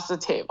across the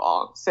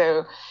table.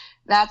 So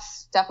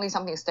that's definitely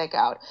something to stick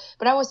out.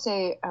 But I would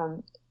say,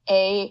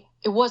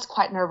 it was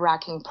quite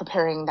nerve-wracking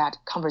preparing that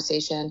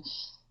conversation.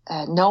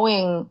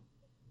 Knowing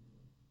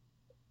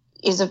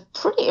is a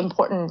pretty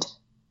important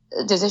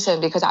decision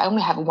because I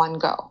only have one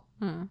go.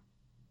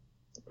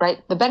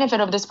 Right? The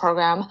benefit of this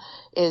program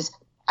is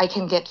I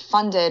can get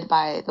funded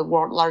by the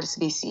world's largest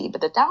VC,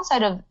 but the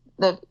downside of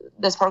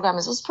this program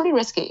is it's pretty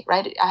risky,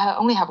 right? I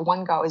only have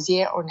one go, is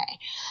yeah or nay.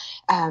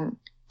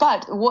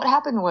 But what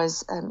happened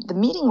was the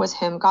meeting with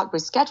him got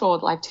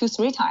rescheduled like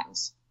 2-3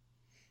 times.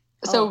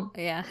 So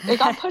yeah. it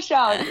got pushed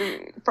out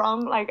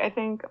from I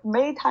think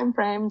May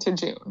timeframe to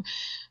June.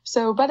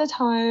 So by the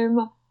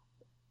time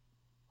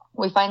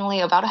we finally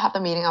about to have the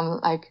meeting,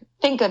 I'm like,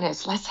 thank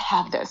goodness, let's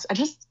have this. And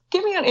just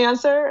give me an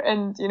answer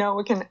and,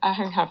 I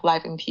can have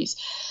life in peace.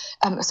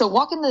 So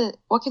walk in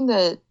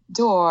the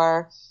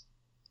door,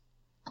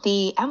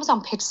 the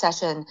Amazon pitch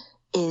session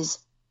is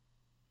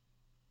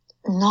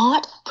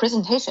not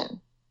presentation.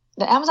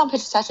 The Amazon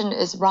pitch session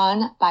is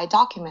run by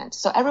document.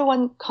 So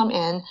everyone come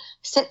in,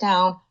 sit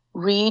down,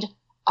 read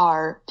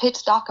our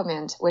pitch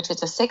document, which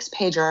is a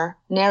 6-pager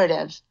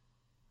narrative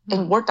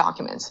in Word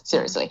documents,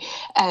 seriously,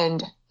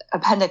 and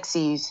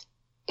appendices,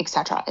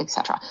 etc.,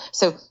 etc.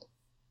 So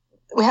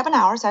we have an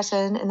hour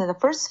session, and then the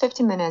first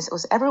 15 minutes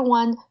was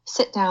everyone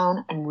sit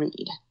down and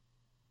read.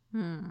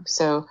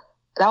 So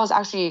that was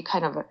actually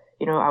kind of,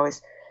 I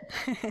was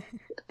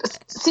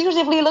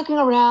secretively looking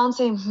around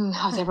saying,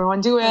 how's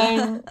everyone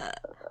doing?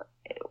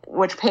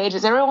 Which page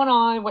is everyone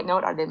on? What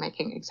note are they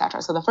making,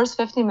 etc. So the first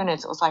 15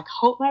 minutes was like,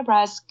 hold my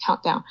breath,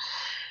 countdown.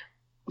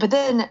 But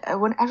then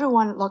when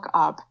everyone looked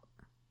up,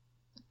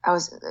 I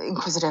was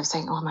inquisitive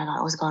saying, oh my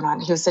God, what's going on?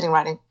 He was sitting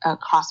right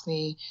across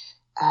me.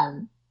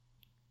 The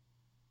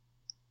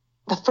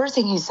first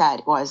thing he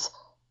said was,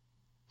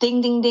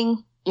 ding, ding,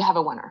 ding, you have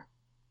a winner.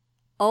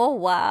 Oh,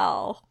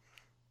 wow.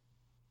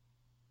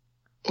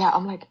 Yeah,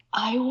 I'm like,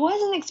 I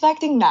wasn't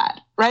expecting that,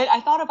 right? I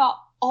thought about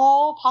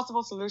all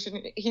possible solutions.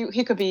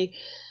 He could be,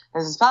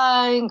 this is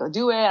fine, go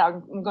do it.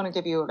 I'm going to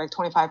give you like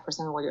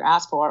 25% of what you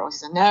asked for. Or he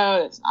said,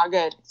 no, that's not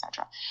good,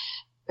 etc.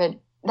 But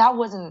that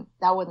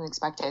wasn't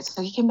expected.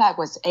 So he came back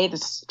with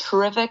this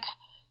terrific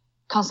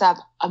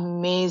concept,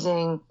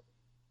 amazing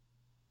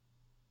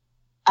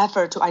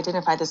effort to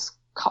identify this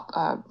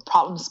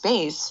problem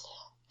space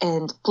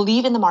and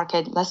believe in the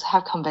market. Let's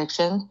have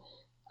conviction.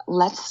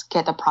 Let's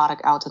get the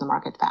product out to the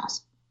market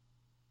fast.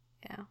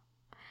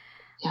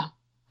 Yeah.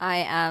 I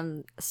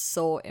am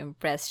so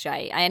impressed,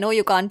 Shai. I know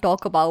you can't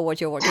talk about what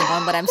you're working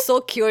on, but I'm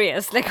so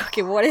curious. Like,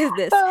 okay, what is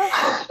this?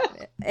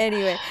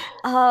 Anyway,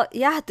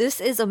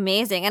 this is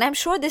amazing. And I'm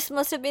sure this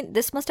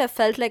must have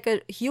felt like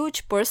a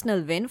huge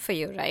personal win for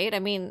you, right? I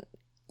mean,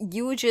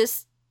 you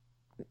just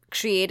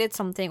created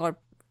something or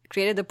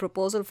created the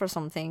proposal for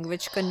something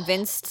which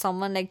convinced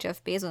someone like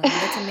Jeff Bezos. I mean,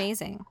 that's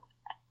amazing.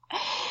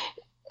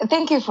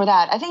 Thank you for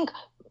that. I think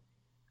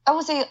I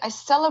would say I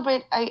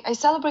celebrate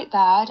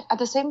that. At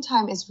the same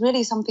time, it's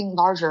really something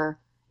larger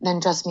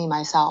than just me,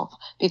 myself,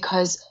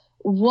 because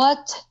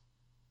what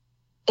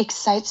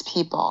excites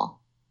people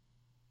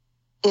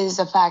is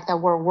the fact that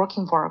we're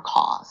working for a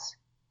cause.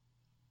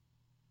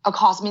 A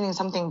cause meaning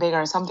something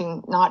bigger,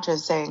 something not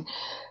just saying,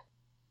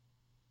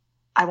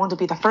 I want to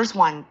be the first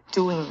one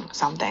doing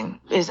something,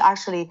 is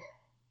actually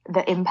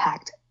the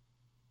impact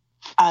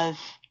of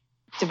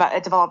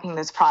developing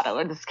this product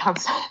or this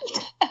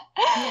concept.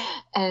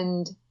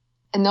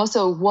 And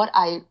also what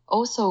I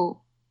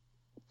also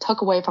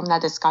took away from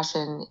that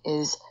discussion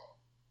is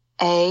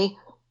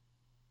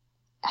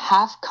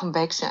have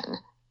conviction.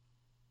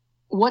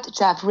 What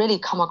Jeff really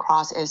come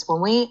across is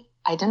when we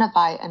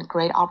identify a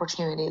great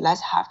opportunity,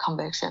 let's have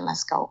conviction,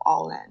 let's go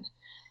all in.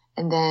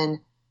 And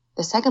then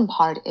the second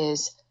part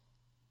is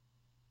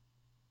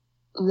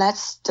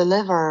let's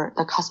deliver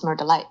the customer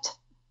delight.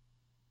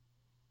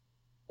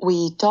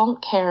 We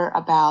don't care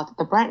about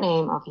the brand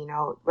name of,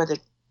 whether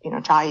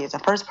Jai is the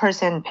first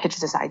person pitches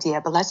this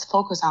idea, but let's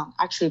focus on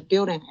actually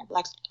building it,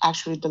 let's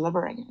actually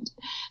delivering it.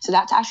 So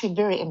that's actually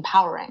very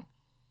empowering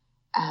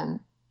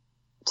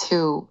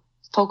to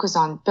focus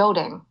on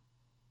building.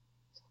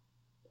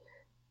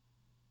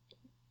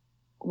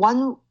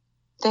 One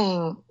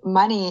thing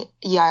many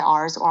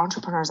EIRs or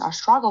entrepreneurs are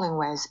struggling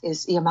with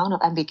is the amount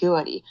of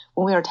ambiguity.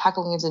 When we are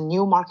tackling into a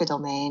new market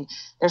domain,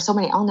 there's so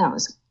many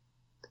unknowns.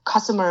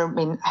 Customer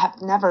may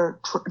have never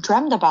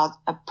dreamt about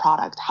a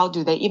product. How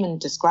do they even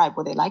describe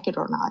whether they like it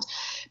or not?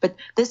 But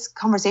this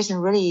conversation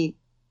really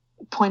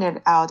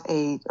pointed out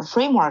a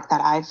framework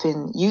that I've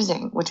been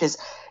using, which is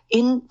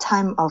in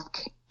time of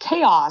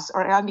chaos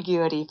or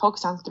ambiguity,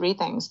 focus on three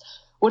things.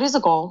 What is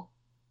the goal?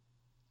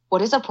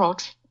 What is the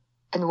approach?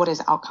 And what is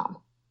the outcome?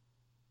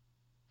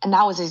 And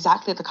that was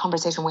exactly the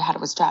conversation we had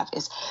with Jeff,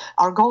 is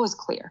our goal is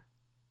clear.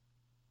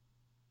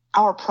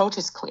 Our approach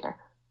is clear.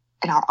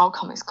 And our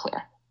outcome is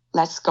clear.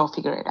 Let's go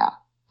figure it out.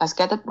 Let's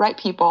get the right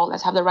people.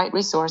 Let's have the right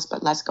resource,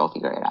 but let's go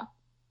figure it out.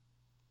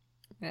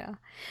 Yeah.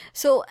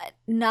 So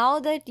now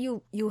that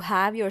you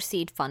have your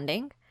seed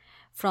funding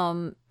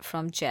from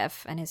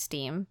Jeff and his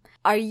team,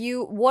 are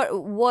you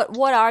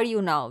what are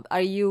you now?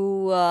 Are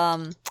you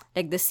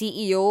like the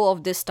CEO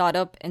of this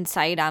startup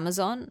inside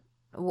Amazon?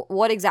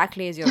 What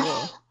exactly is your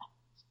role?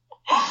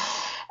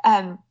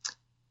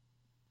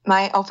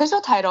 My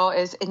official title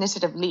is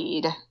initiative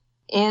lead.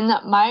 In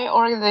my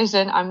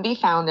organization, I'm the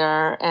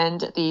founder and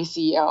the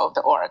CEO of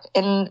the org.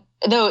 And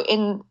though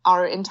in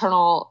our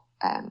internal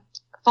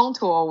phone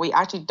tool, we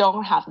actually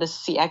don't have the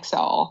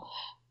CXO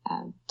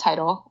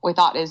title. We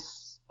thought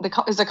it's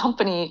a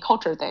company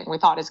culture thing. We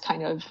thought it's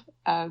kind of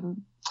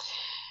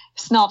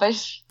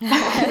snobbish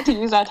to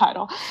use that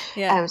title.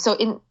 Yeah. So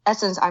in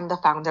essence, I'm the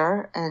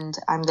founder and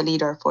I'm the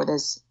leader for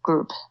this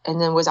group.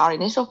 And then with our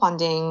initial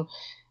funding,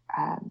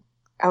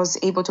 I was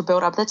able to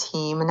build up the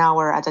team. Now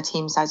we're at a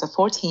team size of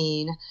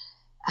 14,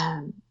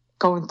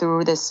 going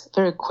through this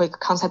very quick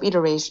concept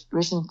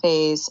iteration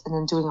phase, and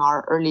then doing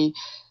our early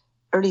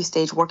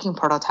stage working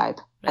prototype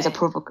as a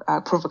proof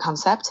of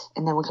concept,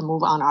 and then we can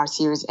move on our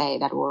Series A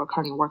that we're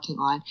currently working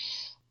on,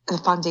 the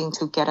funding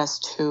to get us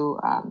to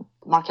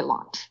market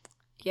launch.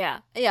 Yeah,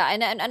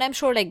 and I'm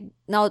sure like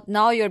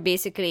now you're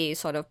basically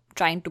sort of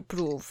trying to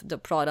prove the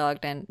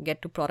product and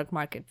get to product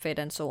market fit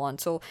and so on.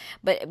 So,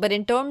 but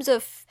in terms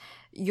of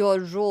your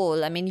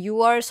role, I mean,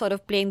 you are sort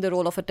of playing the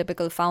role of a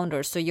typical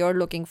founder. So you're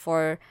looking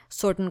for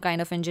certain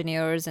kind of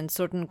engineers and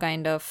certain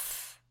kind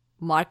of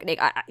marketing.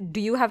 Do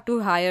you have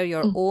to hire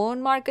your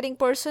own marketing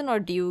person, or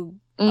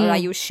or are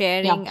you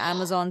sharing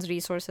Amazon's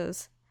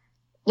resources?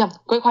 Yeah,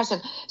 great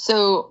question.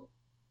 So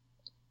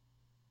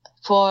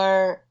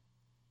for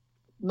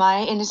my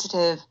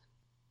initiative,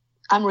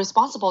 I'm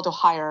responsible to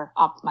hire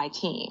up my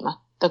team,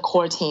 the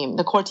core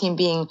team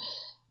being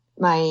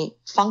my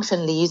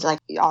function leads, like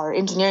our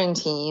engineering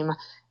team,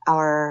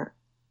 our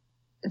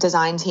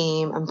design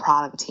team, and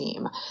product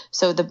team.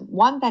 So the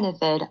one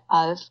benefit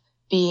of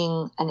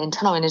being an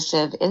internal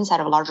initiative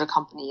inside of a larger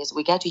company is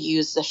we get to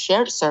use the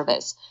shared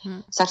service,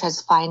 such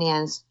as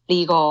finance,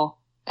 legal,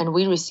 and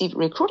we receive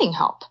recruiting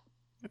help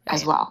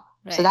as well.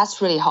 Right. So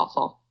that's really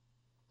helpful.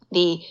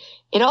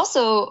 It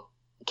also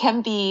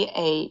can be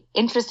a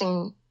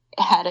interesting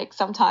headache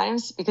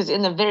sometimes, because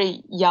in a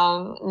very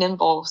young,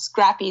 nimble,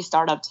 scrappy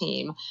startup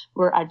team,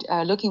 we're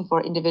looking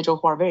for individuals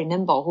who are very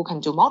nimble, who can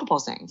do multiple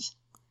things.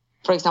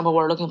 For example,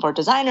 we're looking for a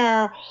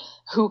designer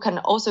who can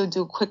also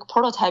do quick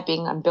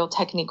prototyping and build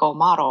technical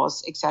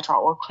models, etc.,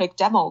 or quick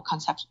demo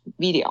concept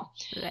video.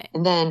 Right.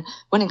 And then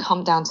when it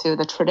comes down to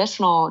the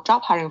traditional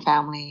job hiring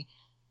family,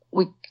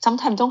 we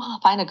sometimes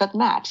don't find a good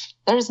match.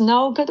 There is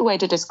no good way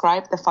to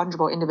describe the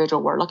fungible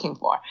individual we're looking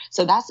for.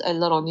 So that's a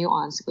little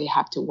nuance we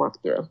have to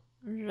work through.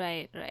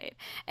 Right.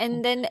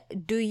 And then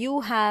do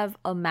you have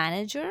a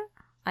manager?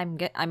 I'm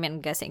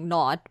guessing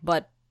not,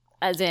 but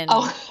as in...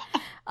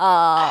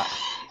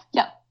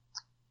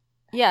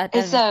 Yeah,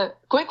 it's a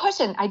great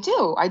question. I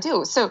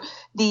do. So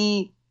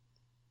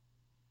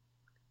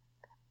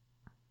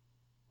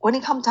when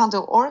it comes down to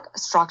org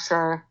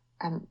structure,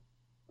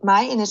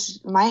 my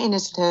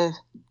initiative,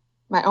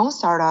 my own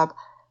startup,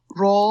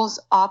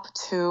 rolls up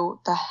to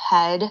the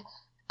head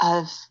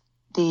of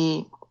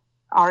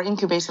our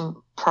incubation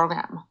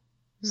program.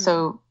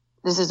 So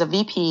this is a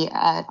VP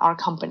at our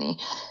company.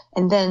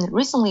 And then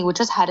recently we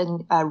just had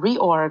a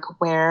reorg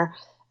where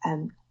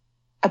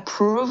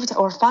approved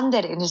or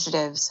funded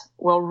initiatives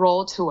will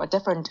roll to a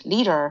different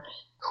leader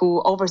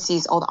who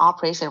oversees all the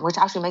operation, which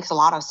actually makes a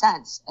lot of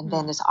sense. And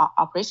then this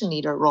operation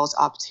leader rolls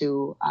up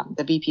to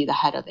the VP, the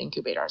head of the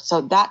incubator.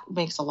 So that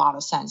makes a lot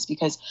of sense,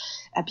 because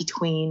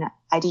between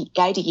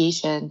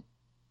ideation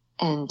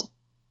and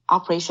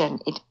operation,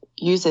 it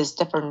uses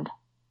different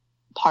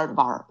part of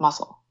our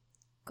muscle.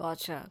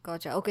 Gotcha.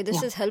 Okay,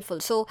 this is helpful.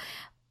 So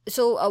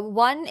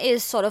one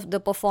is sort of the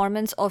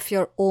performance of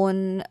your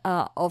own,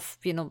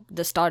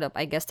 the startup,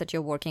 I guess, that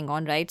you're working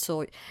on, right?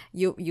 So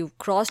you've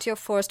crossed your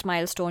first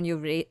milestone,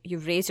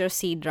 you've raised your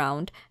seed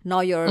round. Now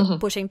you're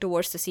pushing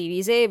towards the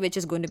Series A, which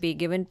is going to be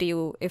given to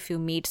you if you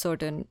meet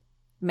certain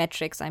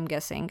metrics, I'm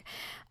guessing.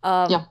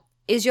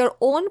 Is your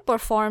own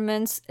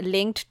performance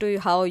linked to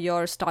how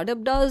your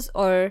startup does,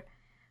 or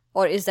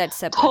is that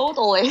separate?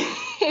 Totally.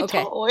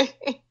 Okay. Totally.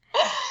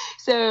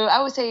 So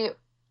I would say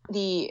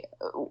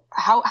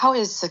how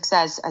is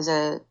success as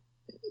a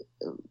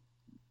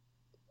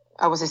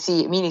I was a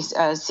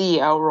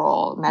CEO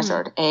role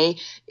measured. A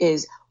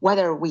is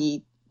whether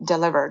we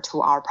deliver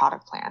to our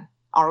product plan.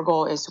 Our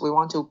goal is we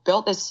want to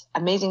build this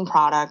amazing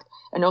product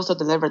and also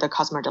deliver the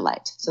customer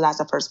delight. So that's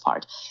the first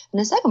part. And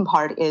the second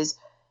part is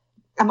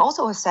I'm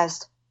also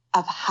assessed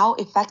of how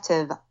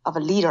effective of a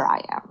leader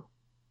I am.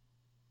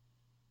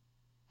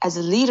 As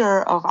a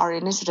leader of our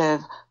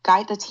initiative,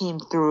 guide the team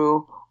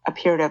through a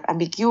period of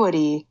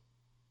ambiguity,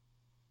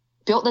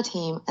 build the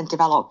team, and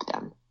develop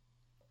them.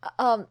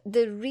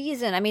 The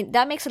reason, I mean,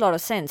 that makes a lot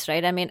of sense,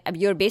 right? I mean,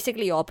 you're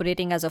basically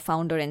operating as a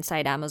founder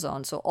inside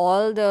Amazon. So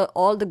all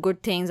the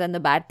good things and the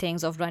bad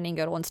things of running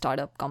your own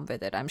startup come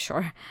with it, I'm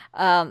sure.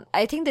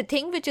 I think the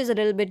thing which is a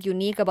little bit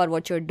unique about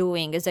what you're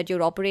doing is that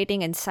you're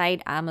operating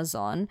inside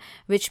Amazon,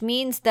 which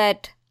means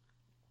that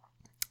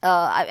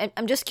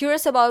I'm just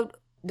curious about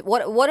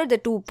what are the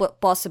two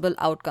possible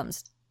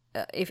outcomes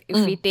if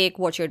we take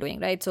what you're doing,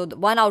 right? So the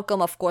one outcome,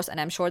 of course, and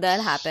I'm sure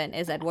that'll happen,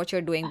 is that what you're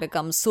doing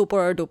becomes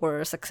super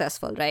duper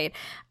successful, right?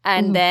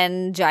 And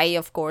then Jai,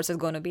 of course, is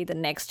going to be the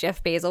next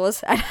Jeff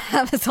Bezos at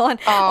Amazon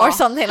or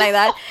something like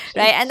that,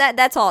 right? And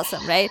that's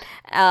awesome, right?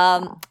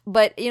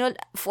 But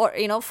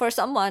for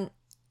someone,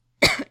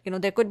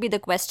 there could be the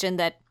question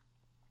that,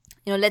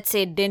 let's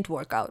say it didn't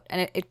work out,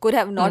 and it could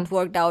have not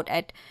worked out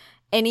at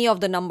any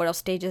of the number of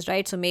stages,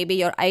 right? So maybe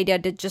your idea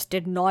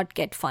did not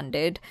get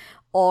funded,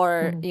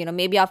 or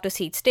maybe after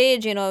seed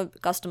stage,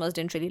 customers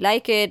didn't really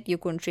like it, you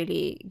couldn't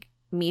really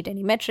meet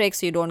any metrics,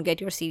 so you don't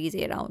get your Series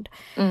A round.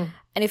 And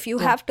if you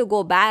have to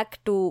go back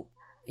to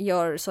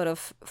your sort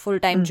of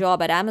full-time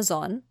job at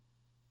Amazon,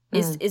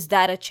 is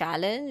that a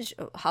challenge?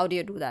 How do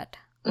you do that?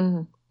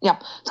 Yeah,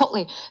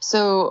 totally.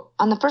 So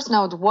on the first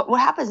note, what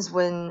happens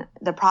when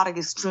the product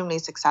is extremely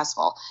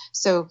successful?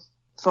 So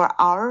for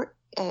our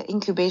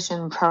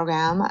incubation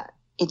program,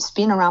 it's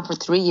been around for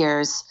 3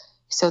 years.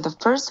 So the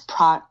first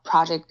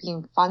project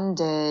being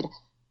funded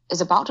is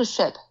about to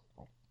ship.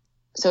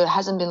 So it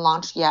hasn't been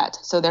launched yet.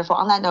 So therefore,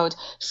 on that note,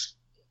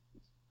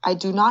 I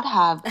do not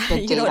have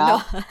the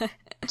data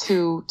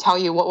to tell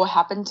you what will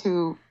happen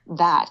to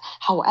that.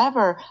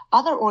 However,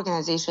 other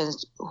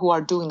organizations who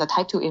are doing the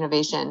type 2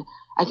 innovation,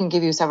 I can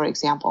give you several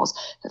examples.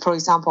 For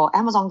example,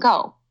 Amazon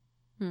Go.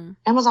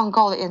 Amazon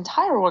Go, the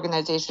entire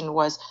organization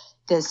was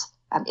this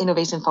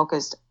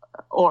innovation-focused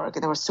org.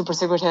 They were super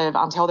secretive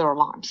until they were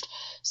launched.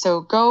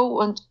 So Go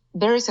went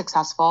very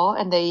successful,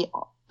 and they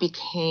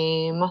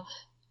became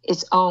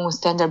its own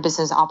standard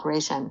business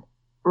operation,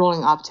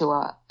 rolling up to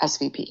a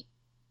SVP.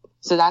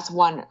 So that's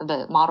one of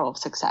the model of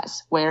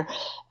success, where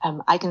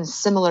I can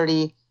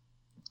similarly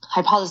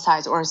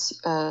hypothesize or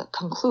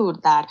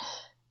conclude that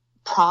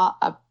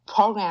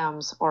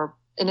programs or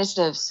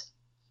initiatives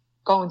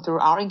going through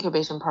our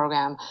incubation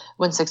program,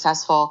 when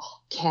successful,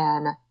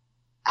 can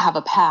have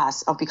a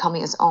path of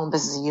becoming its own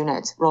business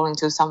unit, rolling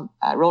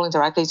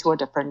directly to a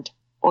different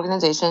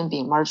organization,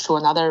 being merged to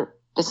another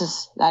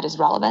business that is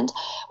relevant,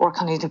 or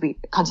continue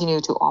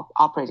to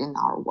operate in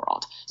our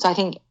world. So I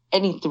think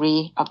any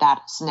three of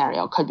that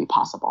scenario could be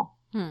possible.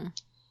 And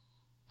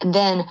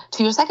then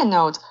to your second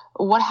note,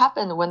 what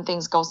happened when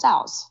things go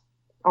south,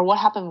 or what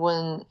happened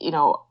when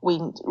we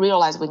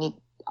realize we need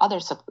other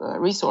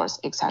resource,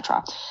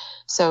 etc.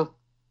 So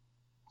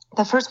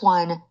the first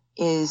one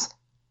is,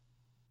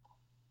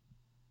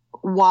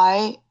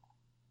 why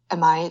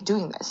am I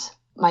doing this?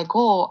 My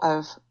goal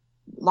of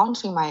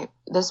launching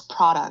this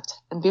product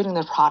and building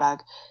the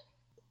product,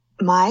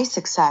 my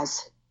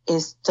success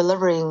is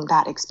delivering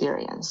that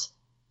experience.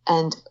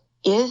 And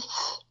if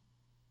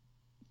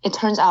it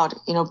turns out,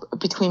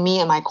 between me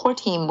and my core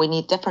team, we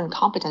need different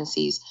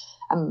competencies,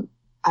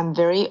 I'm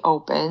very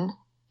open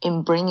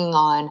in bringing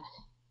on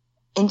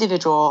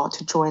individual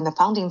to join the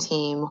founding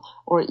team,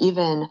 or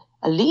even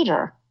a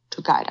leader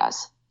to guide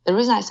us. The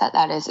reason I said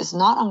that is it's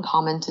not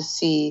uncommon to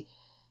see,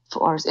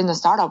 in the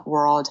startup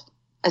world,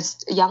 a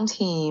young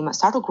team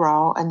start to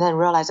grow and then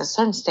realize at a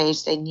certain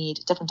stage they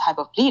need different type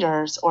of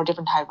leaders or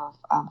different type of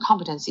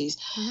competencies.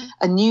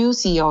 A new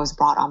CEO is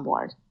brought on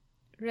board.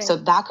 Right. So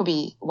that could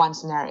be one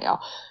scenario.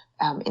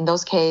 In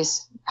those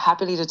cases,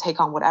 happily to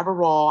take on whatever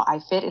role I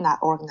fit in that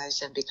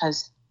organization,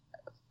 because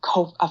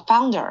a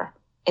founder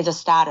is a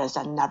status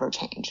that never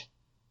change.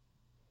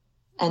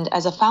 And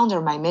as a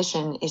founder, my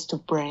mission is to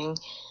bring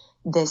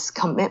this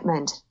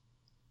commitment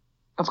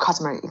of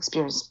customer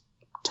experience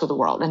to the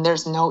world. And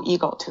there's no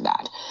ego to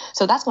that.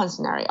 So that's one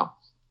scenario.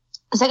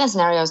 The second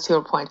scenario is, to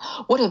your point,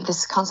 what if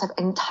this concept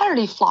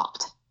entirely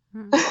flopped?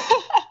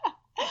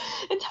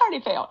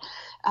 Entirely failed.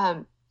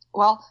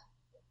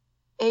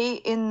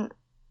 In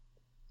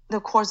the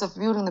course of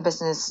building the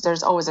business,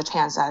 there's always a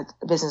chance that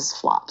the business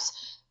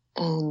flops.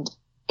 And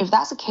if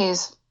that's the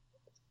case,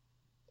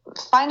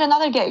 find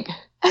another gig.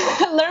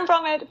 Learn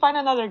from it, find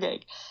another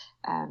gig.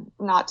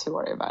 Not to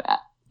worry about that.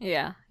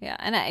 Yeah.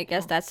 And I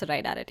guess that's the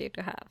right attitude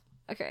to have.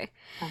 Okay.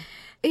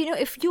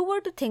 If you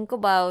were to think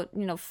about,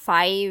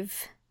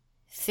 5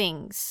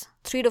 things,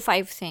 3 to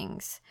 5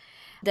 things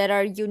that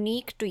are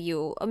unique to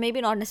you, or maybe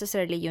not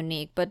necessarily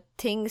unique, but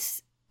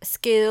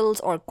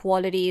skills or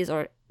qualities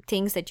or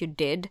things that you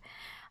did,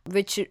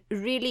 which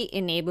really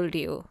enabled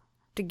you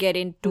to get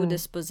into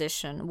this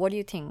position, what do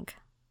you think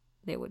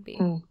they would be?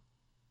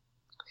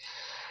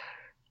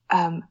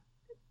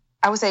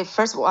 I would say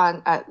first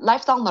one,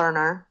 lifelong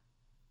learner,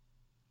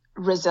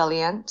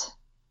 resilient,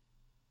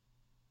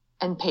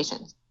 and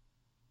patient.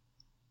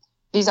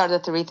 These are the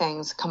three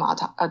things come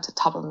out at the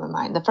top of my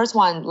mind. The first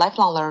one,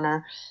 lifelong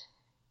learner.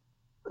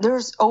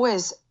 There's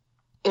always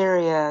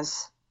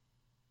areas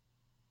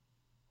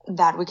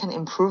that we can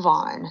improve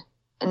on,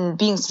 and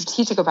being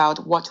strategic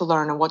about what to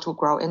learn and what to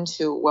grow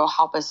into will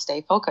help us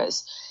stay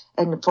focused.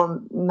 And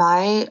for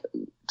my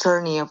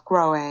journey of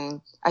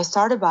growing, I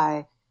started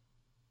by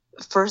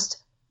first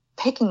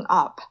picking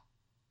up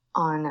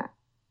on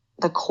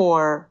the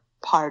core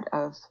part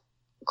of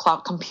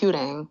cloud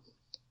computing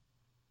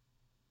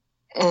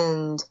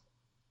and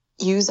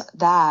use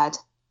that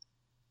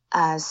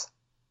as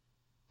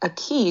a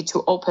key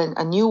to open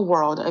a new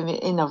world of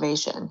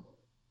innovation.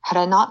 Had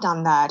I not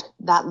done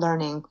that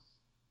learning,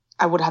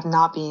 I would have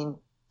not been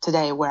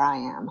today where I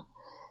am.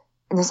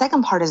 And the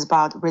second part is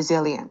about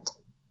resilient.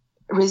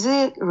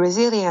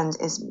 Resilient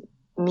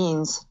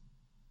means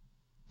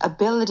have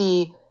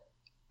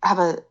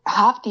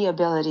the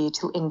ability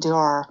to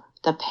endure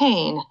the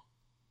pain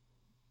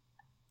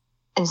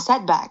and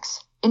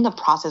setbacks in the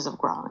process of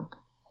growing.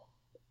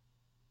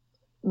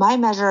 My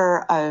measure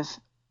of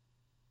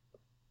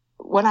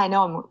when I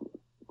know I'm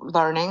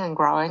learning and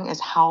growing is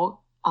how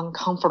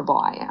uncomfortable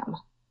I am.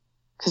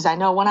 Because I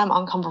know when I'm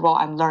uncomfortable,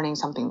 I'm learning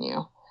something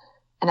new.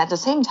 And at the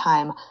same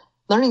time,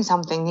 learning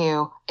something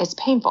new is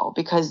painful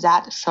because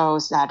that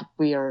shows that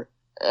we are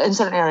in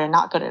certain area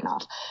not good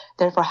enough.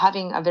 Therefore,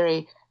 having a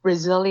very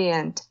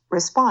resilient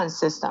response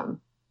system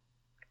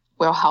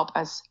will help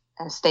us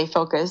stay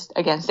focused.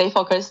 Again, stay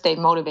focused, stay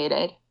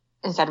motivated,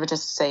 instead of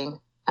just saying,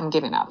 I'm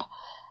giving up.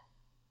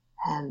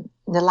 And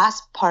the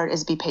last part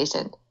is be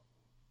patient.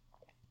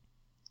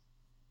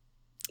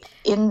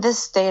 In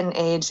this day and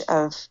age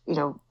of,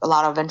 a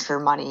lot of venture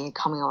money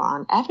coming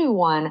around,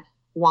 everyone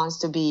wants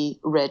to be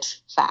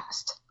rich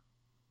fast.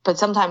 But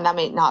sometimes that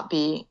may not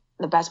be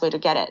the best way to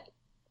get it,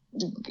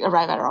 to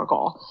arrive at our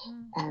goal.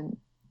 And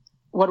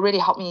what really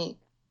helped me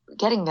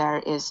getting there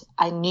is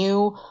I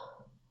knew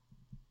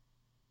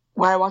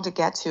where I want to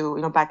get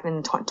to, back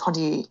in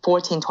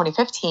 2014,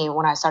 2015,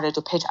 when I started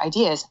to pitch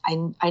ideas,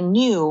 I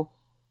knew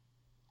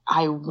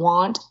I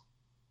want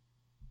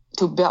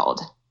to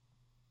build.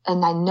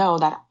 And I know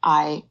that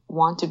I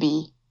want to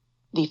be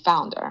the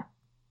founder.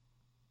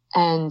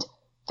 And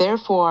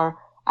therefore,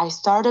 I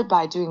started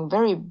by doing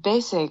very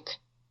basic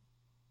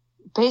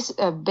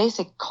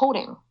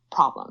coding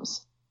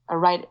problems.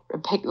 I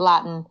picked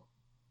Latin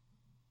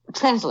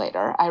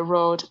translator. I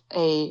wrote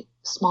a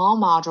small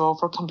module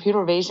for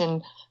computer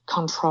vision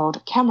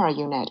controlled camera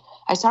unit.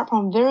 I start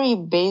from very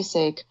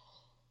basic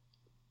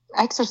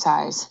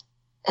exercise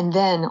and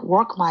then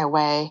work my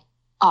way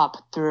up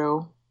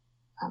through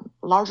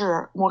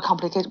larger, more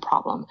complicated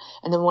problem.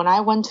 And then when I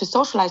went to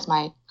socialize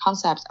my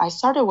concepts, I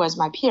started with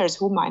my peers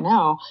whom I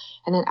know,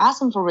 and then asked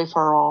them for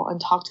referral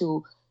and talk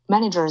to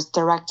managers,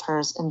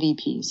 directors, and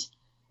VPs.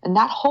 And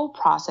that whole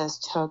process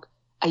took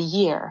a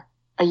year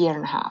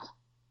and a half.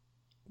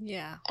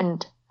 Yeah.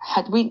 And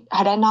had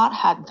I not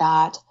had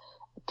that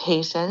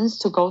patience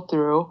to go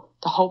through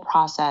the whole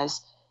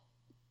process,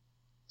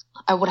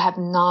 I would have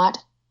not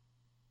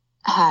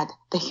had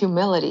the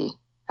humility.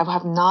 I would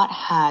have not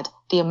had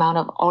the amount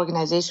of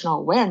organizational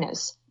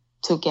awareness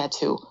to get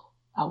to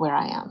where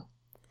I am.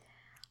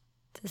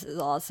 This is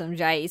awesome,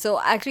 Jai. So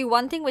actually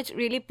one thing which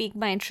really piqued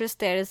my interest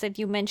there is that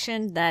you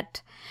mentioned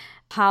that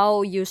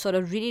how you sort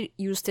of really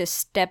used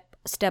this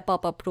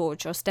step-up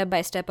approach or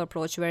step-by-step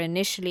approach where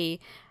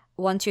initially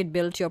once you'd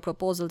built your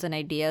proposals and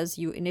ideas,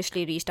 you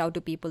initially reached out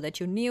to people that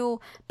you knew,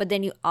 but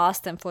then you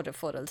asked them for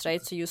referrals,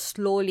 right? So you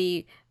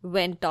slowly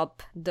went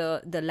up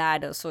the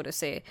ladder, so to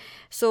say.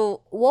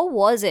 So what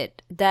was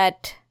it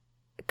that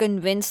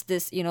convinced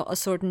this, a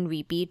certain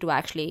VP to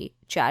actually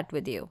chat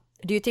with you?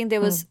 Do you think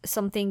there was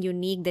something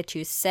unique that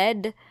you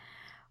said,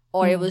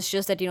 or it was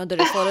just that, the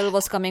referral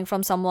was coming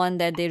from someone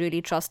that they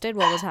really trusted?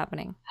 What was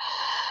happening?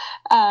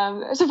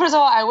 So first of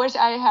all, I wish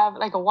I have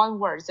like a one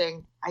word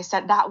saying I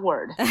said that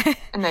word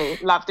and they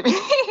loved me.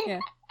 Yeah.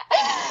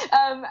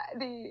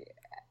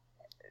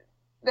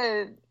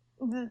 The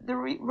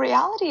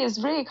reality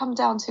is really comes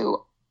down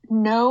to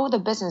know the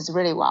business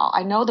really well.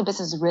 I know the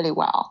business really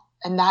well,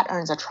 and that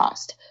earns a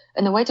trust.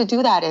 And the way to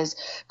do that is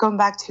going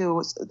back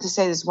to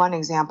say this one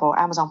example,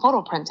 Amazon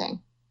photo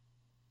printing.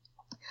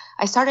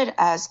 I started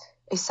as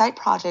a side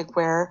project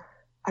where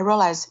I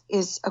realized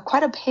it's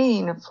quite a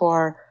pain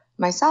for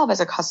myself as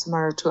a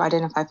customer to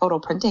identify photo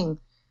printing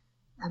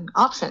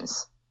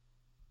options.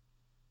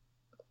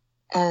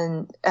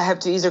 And I have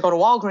to either go to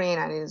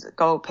Walgreens and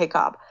go pick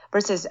up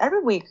versus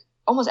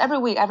almost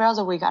every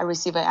other week, I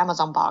receive an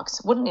Amazon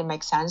box. Wouldn't it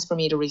make sense for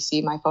me to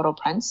receive my photo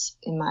prints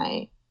in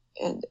my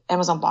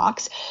Amazon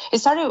box? It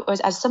started with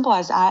as simple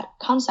as that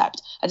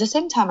concept. At the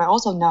same time, I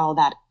also know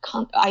that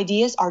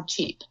ideas are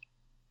cheap.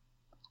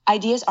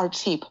 Ideas are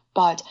cheap,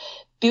 but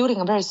building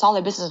a very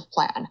solid business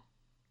plan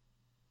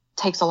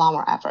takes a lot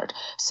more effort.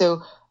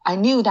 So I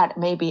knew that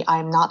maybe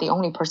I'm not the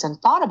only person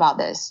thought about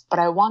this, but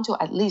I want to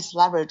at least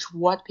leverage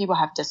what people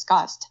have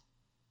discussed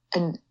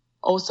and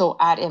also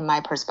add in my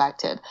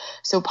perspective.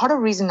 So part of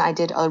the reason I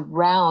did a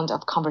round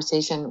of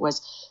conversation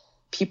was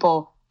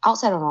people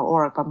outside of our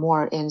org, but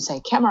more in, say,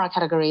 camera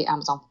category,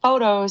 Amazon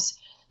Photos,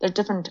 their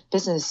different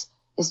business,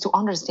 is to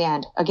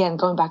understand, again,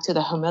 going back to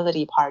the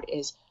humility part,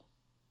 is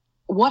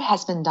what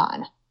has been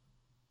done.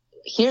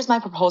 Here's my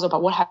proposal,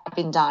 but what has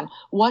been done?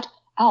 What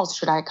else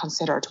should I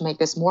consider to make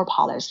this more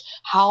polished?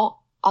 What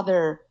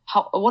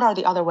are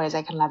the other ways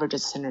I can leverage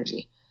this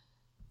synergy?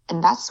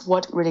 And that's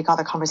what really got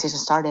the conversation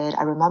started.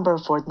 I remember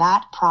for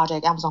that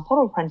project, Amazon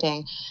Photo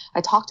Printing,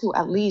 I talked to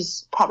at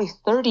least probably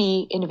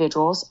 30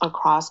 individuals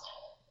across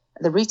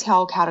the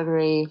retail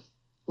category,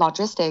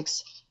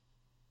 logistics,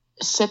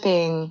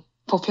 shipping,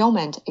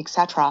 fulfillment,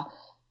 etc.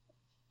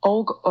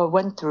 All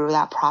went through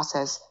that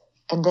process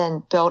and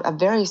then built a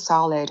very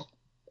solid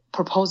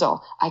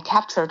proposal. I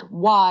captured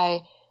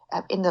why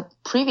in the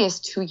previous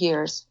 2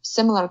 years,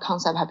 similar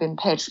concept have been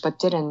pitched but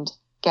didn't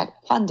get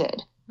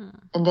funded.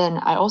 And then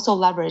I also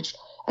leveraged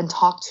and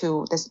talked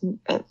to this,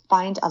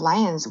 find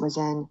alliance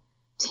within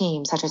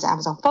teams such as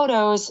Amazon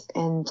Photos,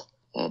 and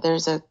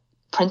there's a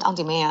print on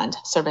demand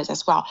service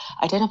as well.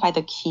 Identify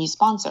the key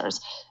sponsors,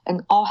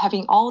 and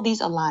having all these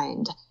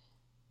aligned,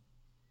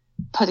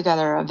 put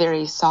together a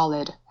very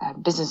solid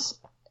business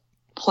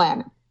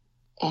plan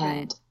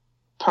and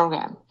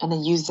program, and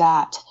then use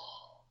that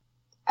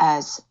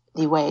as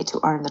the way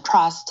to earn the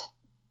trust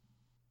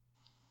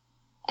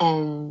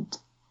and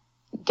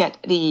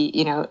get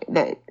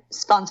the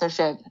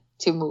sponsorship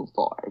to move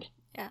forward.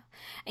 Yeah.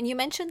 And you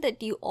mentioned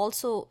that you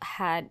also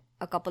had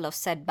a couple of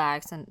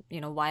setbacks and,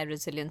 why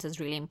resilience is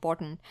really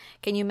important.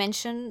 Can you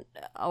mention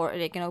or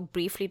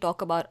briefly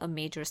talk about a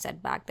major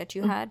setback that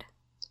you had?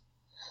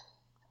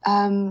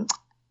 I'll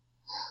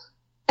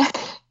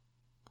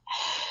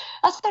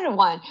start with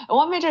one.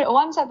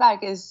 One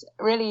setback is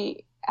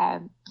really,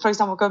 for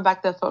example, going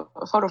back to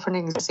the photo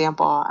printing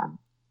example,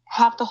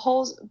 have the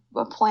whole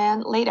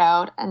plan laid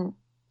out and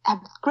have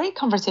great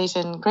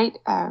conversation, great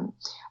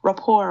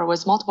rapport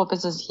with multiple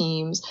business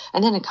teams,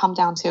 and then it come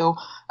down to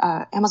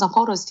Amazon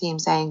Photos team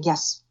saying,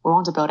 yes, we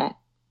want to build it,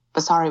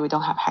 but sorry, we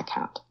don't have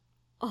headcount.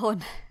 Oh,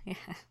 yeah.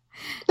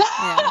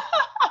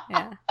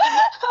 Yeah.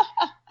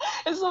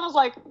 It's almost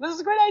like, this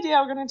is a great idea,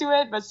 we're going to do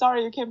it, but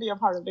sorry, you can't be a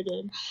part of the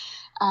game.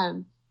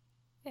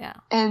 Yeah.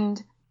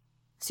 And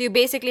so you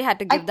basically had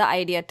to give the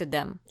idea to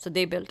them, so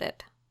they built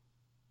it.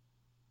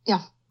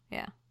 Yeah.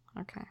 Yeah.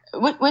 Okay.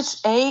 Which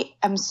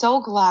I'm so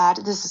glad.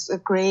 This is a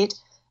great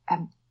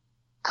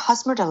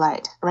customer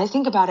delight, right?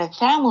 Think about it.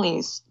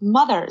 Families,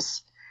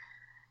 mothers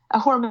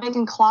who are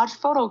making collage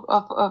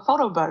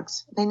photo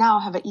books, they now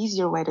have an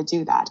easier way to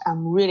do that.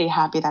 I'm really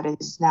happy that it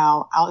is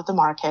now out of the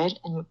market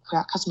and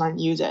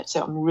customers use it.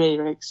 So I'm really,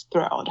 really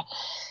thrilled.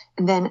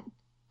 And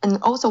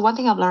also one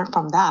thing I've learned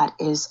from that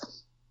is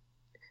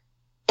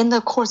in the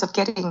course of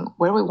getting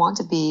where we want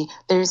to be,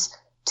 there's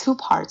two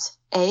parts.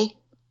 A,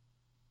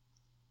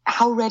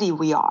 how ready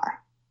we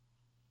are,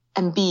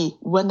 and B,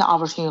 when the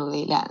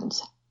opportunity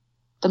lands.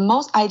 The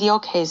most ideal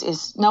case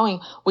is knowing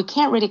we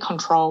can't really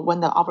control when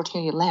the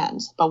opportunity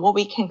lands, but what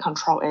we can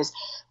control is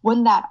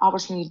when that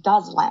opportunity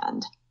does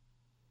land,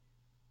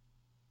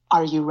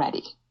 are you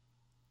ready?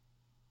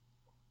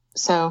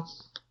 So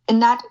in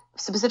that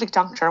specific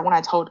juncture, when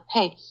I told,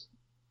 hey,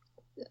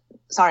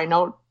 sorry,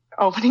 no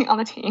opening on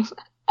the team,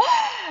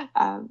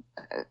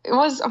 it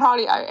was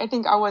probably, I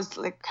think I was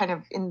like kind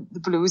of in the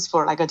blues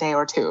for like a day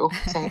or two,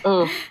 saying,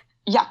 oh,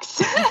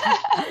 yucks.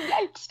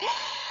 Yikes.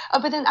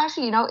 But then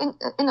actually, in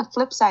the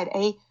flip side,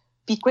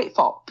 be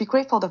grateful. Be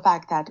grateful the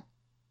fact that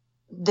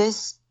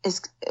this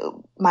is,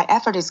 my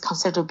effort is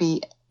considered to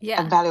be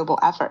a valuable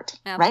effort,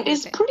 right?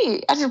 It's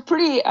pretty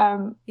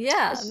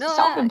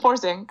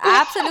self-enforcing.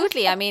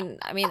 Absolutely. I mean,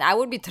 I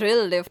would be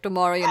thrilled if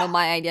tomorrow,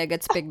 my idea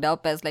gets picked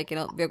up as like,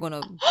 we're going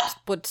to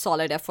put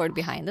solid effort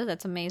behind it.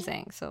 That's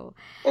amazing. So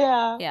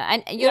yeah.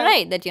 And you're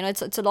right that,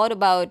 it's a lot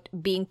about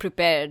being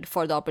prepared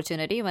for the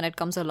opportunity when it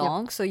comes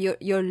along. So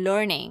you're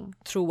learning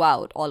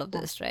throughout all of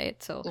this,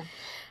 right? So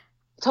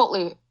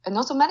totally. And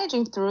also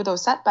managing through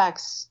those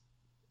setbacks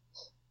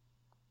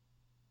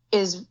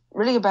is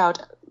really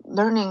about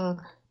learning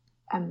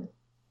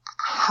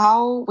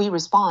how we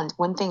respond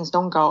when things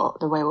don't go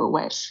the way we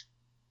wish.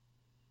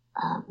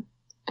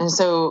 And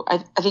so I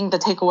think the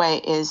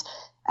takeaway is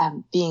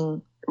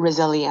being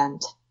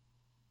resilient,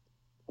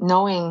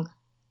 knowing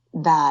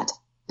that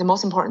the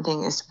most important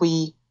thing is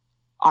we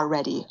are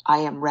ready. I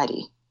am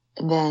ready.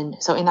 And then,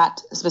 so in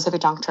that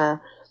specific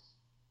juncture,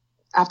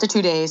 after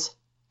 2 days,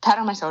 pat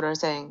on my shoulder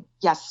saying,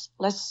 yes,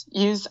 let's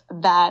use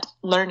that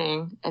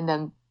learning and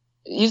then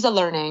use the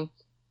learning.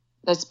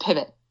 Let's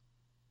pivot.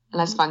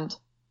 Let's fund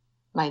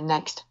my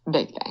next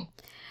big thing.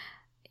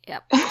 Yeah.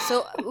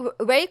 So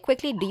very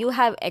quickly, do you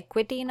have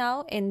equity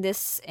now in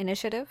this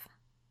initiative?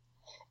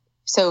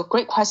 So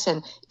great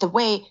question. The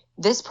way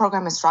this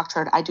program is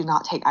structured, I do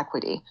not take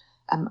equity.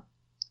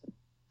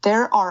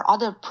 There are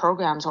other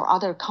programs or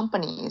other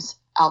companies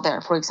out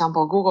there. For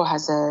example, Google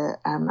has a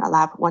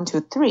lab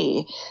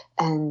 123,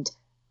 and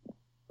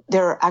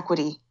there are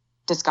equity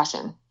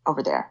discussion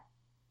over there.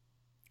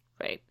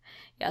 Right.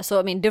 Yeah. So,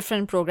 I mean,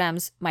 different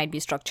programs might be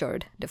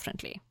structured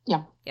differently.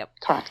 Yeah. Yep.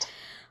 Correct.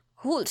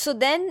 Cool. So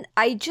then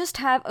I just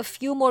have a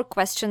few more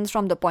questions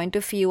from the point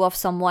of view of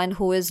someone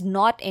who is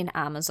not in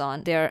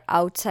Amazon. They're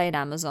outside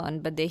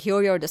Amazon, but they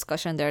hear your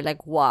discussion. They're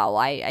like, wow,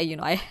 I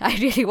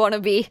really want to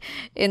be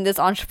in this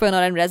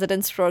entrepreneur in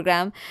residence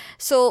program.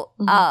 So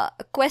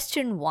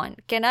question one,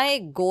 can I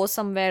go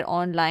somewhere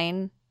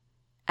online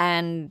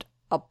and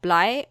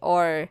apply,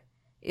 or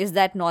is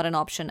that not an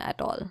option at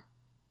all?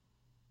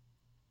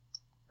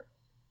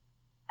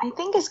 I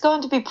think it's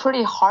going to be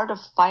pretty hard to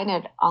find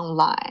it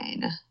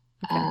online.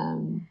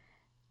 Okay.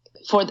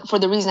 For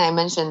the reason I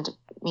mentioned,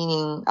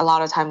 meaning a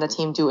lot of time the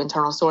team do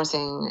internal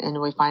sourcing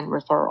and we find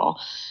referral.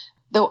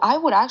 Though I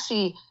would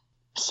actually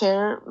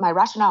share my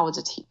rationale with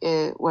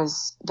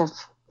the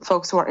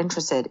folks who are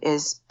interested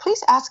is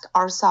please ask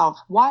ourselves,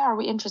 why are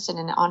we interested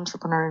in an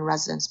entrepreneur in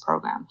residence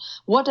program?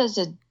 What does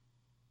it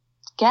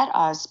get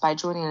us by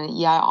joining an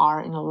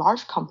EIR in a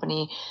large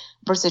company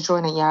versus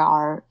joining an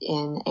EIR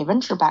in a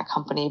venture-backed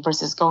company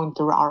versus going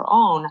through our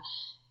own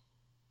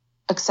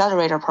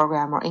accelerator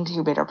program or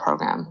incubator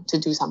program to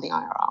do something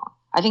on our own?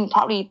 I think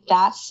probably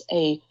that's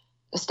a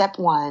step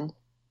one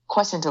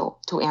question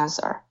to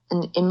answer.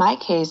 And in my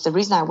case, the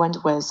reason I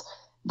went with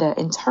the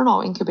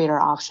internal incubator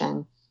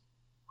option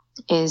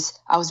is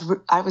I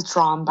was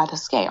drawn by the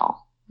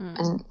scale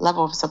and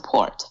level of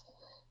support.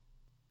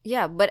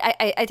 Yeah, but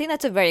I think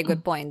that's a very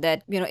good point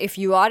that, if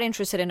you are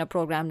interested in a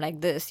program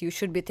like this, you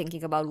should be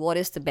thinking about what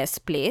is the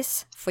best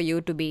place for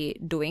you to be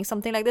doing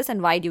something like this,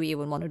 and why do you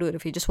even want to do it?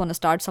 If you just want to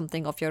start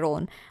something of your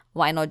own,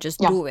 why not just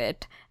do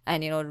it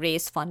and,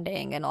 raise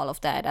funding and all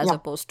of that as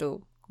opposed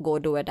to go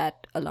do it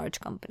at a large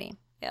company?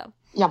 Yeah.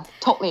 Yeah,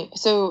 totally.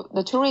 So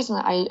the two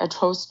reasons I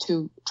chose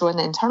to join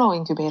the internal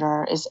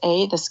incubator is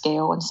A, the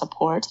scale and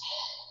support.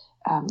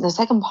 The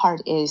second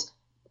part is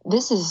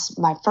this is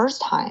my first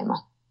time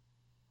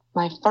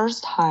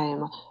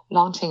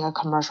launching a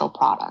commercial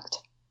product.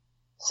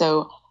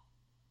 So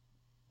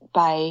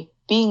by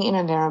being in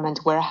an environment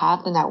where I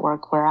have the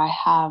network, where I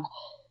have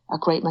a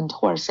great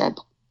mentorship,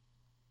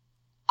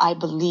 I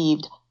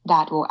believed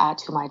that will add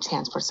to my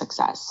chance for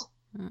success.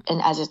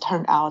 And as it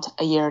turned out,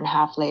 a year and a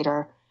half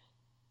later,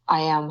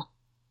 I am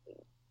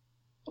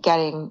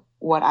getting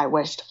what I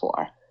wished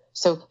for.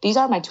 So these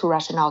are my two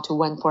rationale to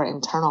win for an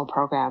internal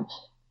program.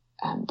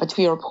 But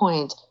to your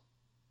point,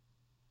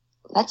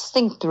 let's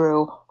think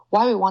through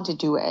why we want to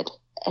do it,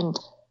 and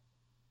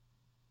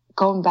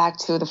going back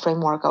to the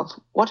framework of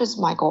what is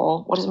my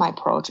goal, what is my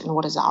approach, and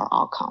what is our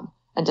outcome,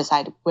 and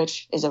decide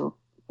which is a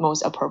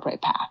most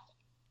appropriate path.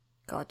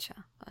 Gotcha.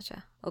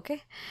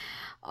 Okay.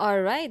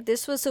 All right.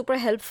 This was super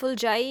helpful,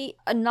 Jai.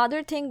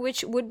 Another thing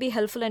which would be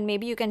helpful, and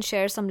maybe you can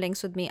share some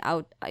links with me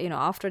out,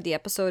 after the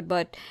episode,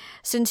 but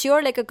since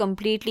you're like a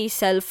completely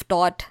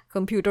self-taught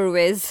computer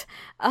whiz,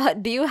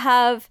 do you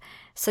have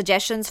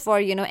suggestions for,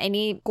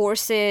 any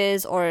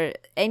courses or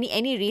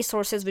any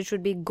resources which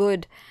would be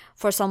good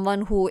for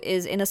someone who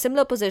is in a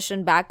similar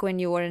position back when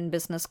you were in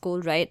business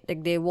school, right?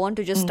 Like they want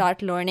to just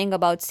start learning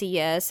about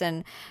CS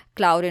and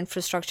cloud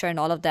infrastructure and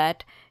all of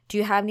that. Do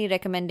you have any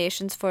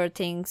recommendations for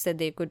things that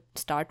they could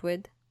start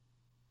with?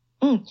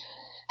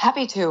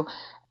 Happy to.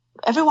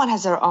 Everyone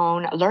has their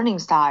own learning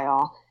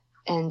style.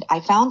 And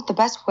I found the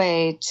best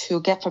way to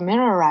get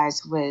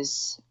familiarized with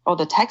all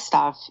the tech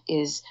stuff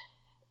is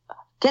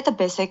get the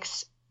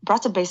basics, brush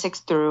the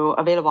basics through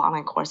available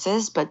online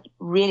courses, but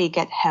really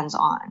get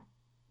hands-on.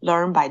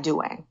 Learn by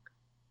doing.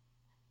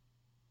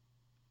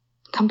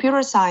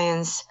 Computer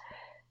science,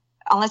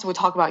 unless we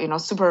talk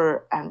about,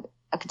 super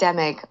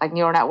academic, like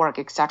neural network,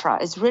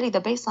 etc., is really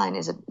the baseline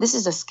this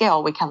is a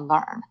skill we can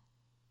learn.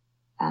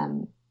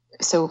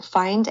 So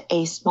find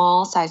a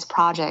small size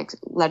project,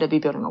 let it be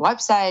building a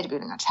website,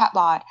 building a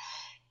chatbot,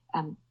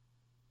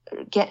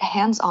 get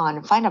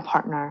hands-on, find a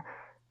partner,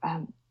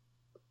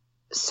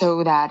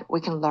 so that we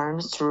can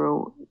learn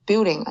through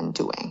building and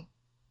doing.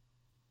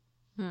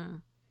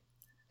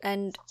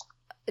 And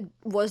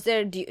was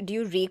there, do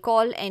you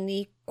recall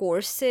any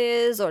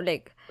courses or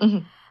like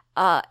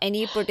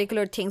any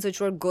particular things which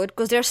were good?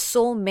 Because there's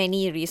so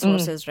many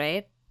resources,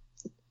 right?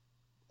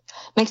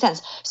 Makes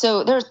sense.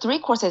 So there are 3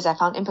 courses I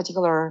found in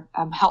particular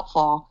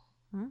helpful.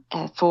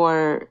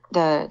 For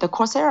the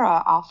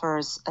Coursera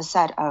offers a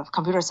set of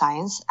computer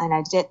science, and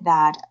I did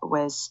that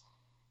with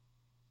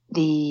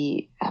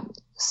the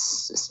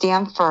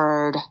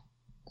Stanford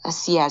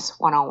CS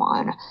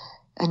 101.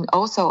 And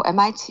also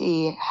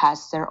MIT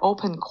has their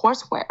open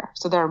courseware,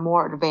 so there are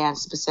more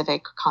advanced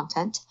specific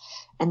content.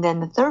 And then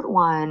the third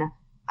one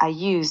I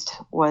used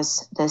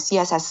was the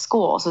CSS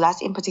School. So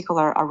that's in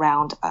particular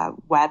around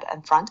web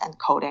and front-end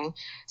coding.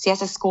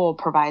 CSS School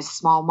provides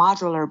small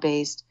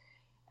modular-based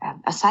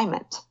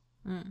assignment.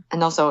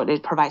 And also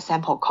it provides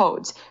sample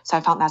codes. So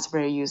I found that's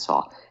very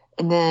useful.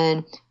 And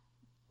then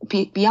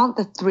beyond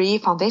the 3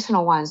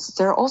 foundational ones,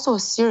 there are also a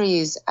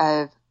series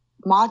of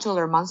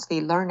modular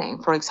monthly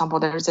learning. For example,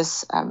 there's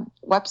this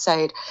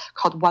website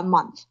called 1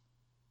 Month.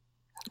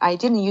 I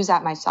didn't use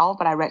that myself,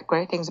 but I read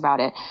great things about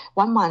it.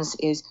 1 month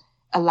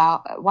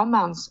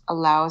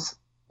allows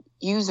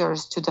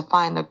users to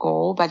define the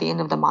goal by the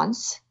end of the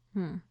month.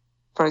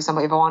 For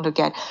example, if I want to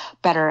get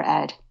better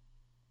at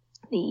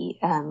the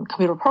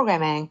computer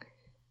programming,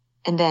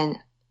 and then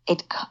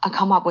I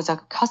come up with a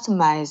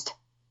customized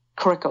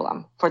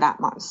curriculum for that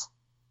month.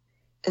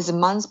 It's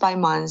month by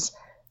month.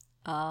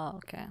 Oh,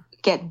 okay.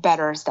 Get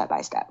better step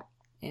by step.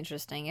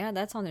 Interesting. Yeah,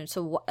 that sounds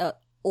interesting. So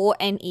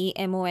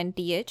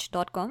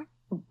ONEMONTH.com?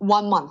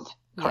 1 month,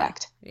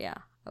 correct. Yeah.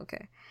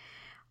 Okay.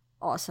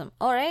 Awesome.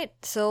 All right.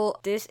 So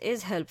this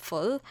is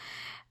helpful.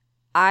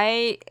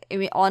 I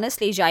mean,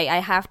 honestly, Jai, I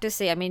have to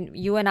say, I mean,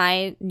 you and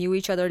I knew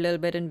each other a little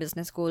bit in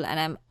business school, and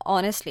I'm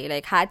honestly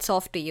like, hats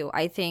off to you.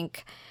 I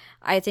think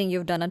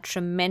you've done a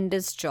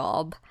tremendous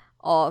job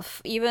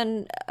of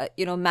even,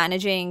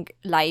 managing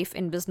life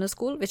in business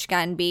school, which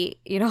can be,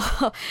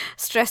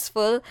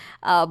 stressful.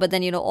 But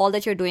then, all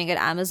that you're doing at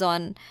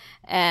Amazon.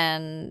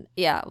 And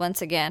yeah,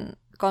 once again,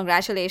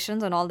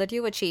 congratulations on all that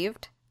you've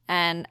achieved.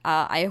 And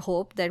I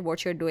hope that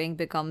what you're doing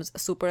becomes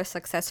super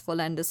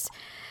successful, and this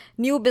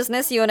new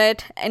business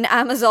unit in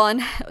Amazon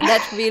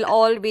that we'll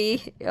all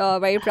be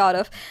very proud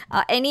of.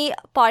 Any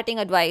parting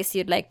advice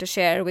you'd like to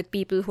share with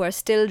people who are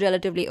still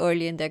relatively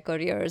early in their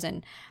careers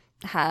and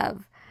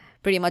have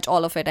pretty much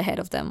all of it ahead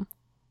of them?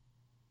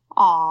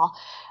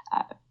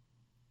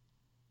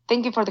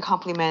 Thank you for the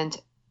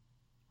compliment.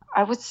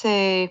 I would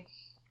say,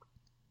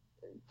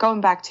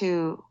 going back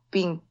to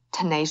being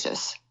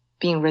tenacious,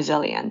 being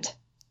resilient.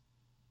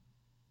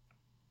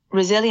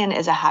 Resilient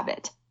is a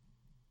habit.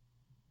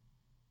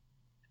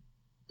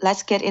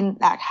 Let's get in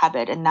that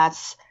habit, and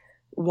that's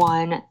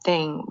one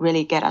thing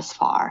really get us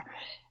far.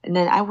 And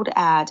then I would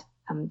add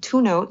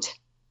 2 notes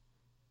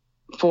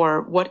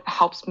for what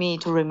helps me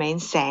to remain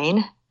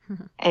sane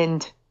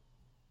and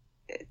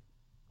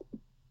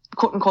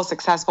quote unquote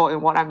successful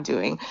in what I'm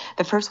doing.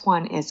 The first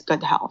one is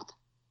good health.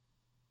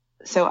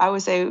 So I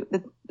would say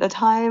the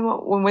time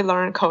when we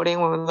learn coding,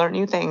 when we learn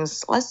new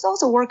things, let's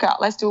also work out.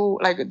 Let's do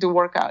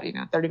workout,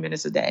 30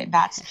 minutes a day.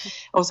 That's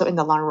also in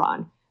the long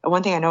run.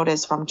 One thing I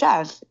noticed from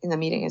Jeff in the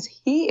meeting is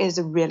he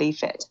is really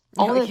fit.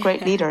 All the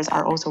great leaders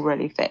are also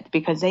really fit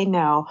because they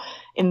know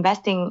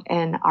investing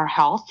in our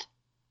health,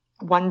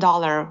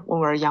 $1 when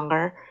we're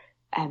younger,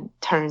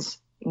 turns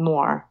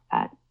more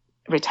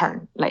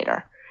return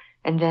later.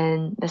 And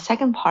then the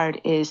second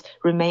part is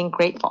remain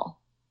grateful.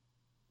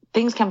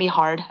 Things can be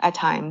hard at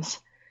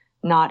times,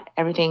 not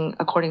everything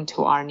according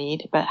to our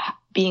need, but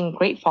being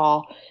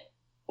grateful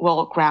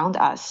will ground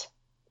us.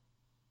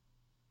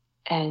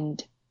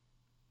 And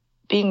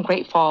being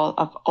grateful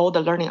of all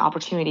the learning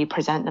opportunity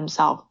present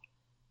themselves.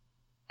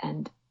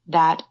 And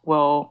that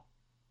will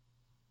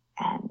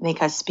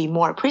make us be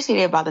more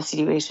appreciative about the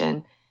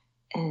situation.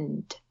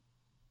 And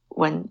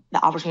when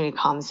the opportunity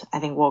comes, I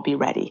think we'll be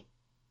ready.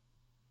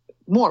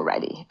 More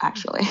ready,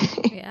 actually.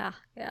 Yeah,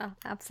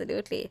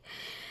 absolutely.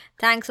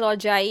 Thanks a lot,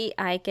 Jai.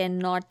 I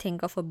cannot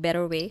think of a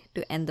better way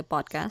to end the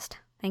podcast.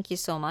 Thank you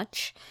so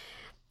much.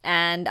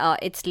 And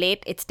it's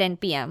late, it's 10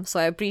 p.m. So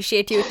I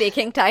appreciate you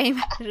taking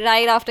time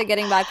right after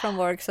getting back from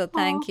work. So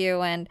thank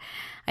you. And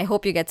I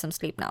hope you get some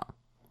sleep now.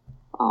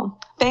 Oh,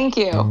 thank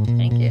you.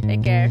 Thank you.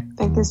 Take care.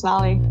 Thank you,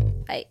 Sonali.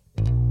 Bye.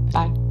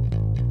 Bye.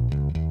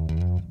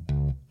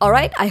 All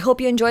right. I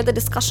hope you enjoyed the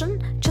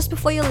discussion. Just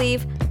before you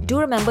leave, do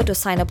remember to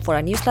sign up for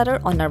our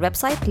newsletter on our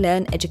website,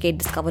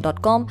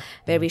 learneducatediscover.com,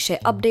 where we share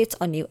updates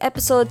on new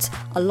episodes,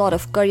 a lot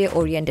of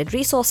career-oriented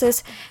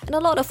resources, and a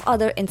lot of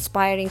other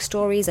inspiring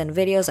stories and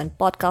videos and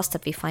podcasts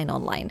that we find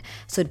online.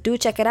 So do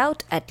check it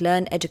out at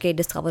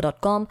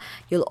learneducatediscover.com.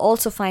 You'll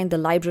also find the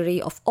library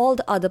of all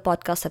the other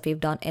podcasts that we've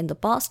done in the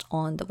past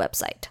on the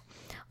website.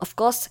 Of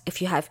course,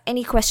 if you have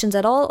any questions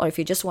at all, or if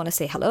you just want to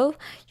say hello,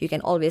 you can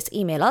always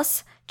email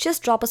us.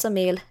 Just drop us a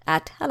mail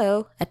at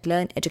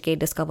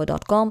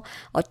hello@learneducatediscover.com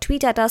or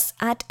tweet at us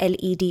at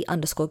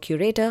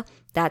LED_curator.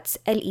 That's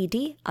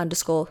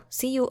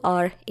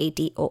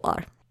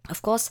LED_CURATOR.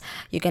 Of course,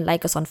 you can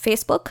like us on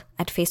Facebook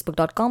at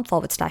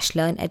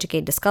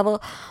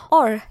facebook.com/learneducatediscover,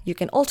 or you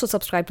can also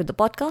subscribe to the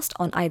podcast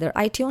on either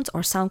iTunes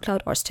or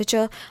SoundCloud or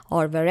Stitcher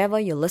or wherever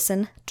you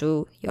listen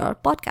to your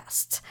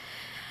podcasts.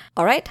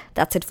 All right,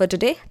 that's it for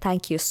today.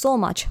 Thank you so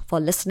much for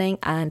listening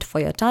and for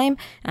your time.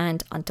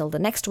 And until the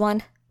next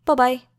one, bye-bye.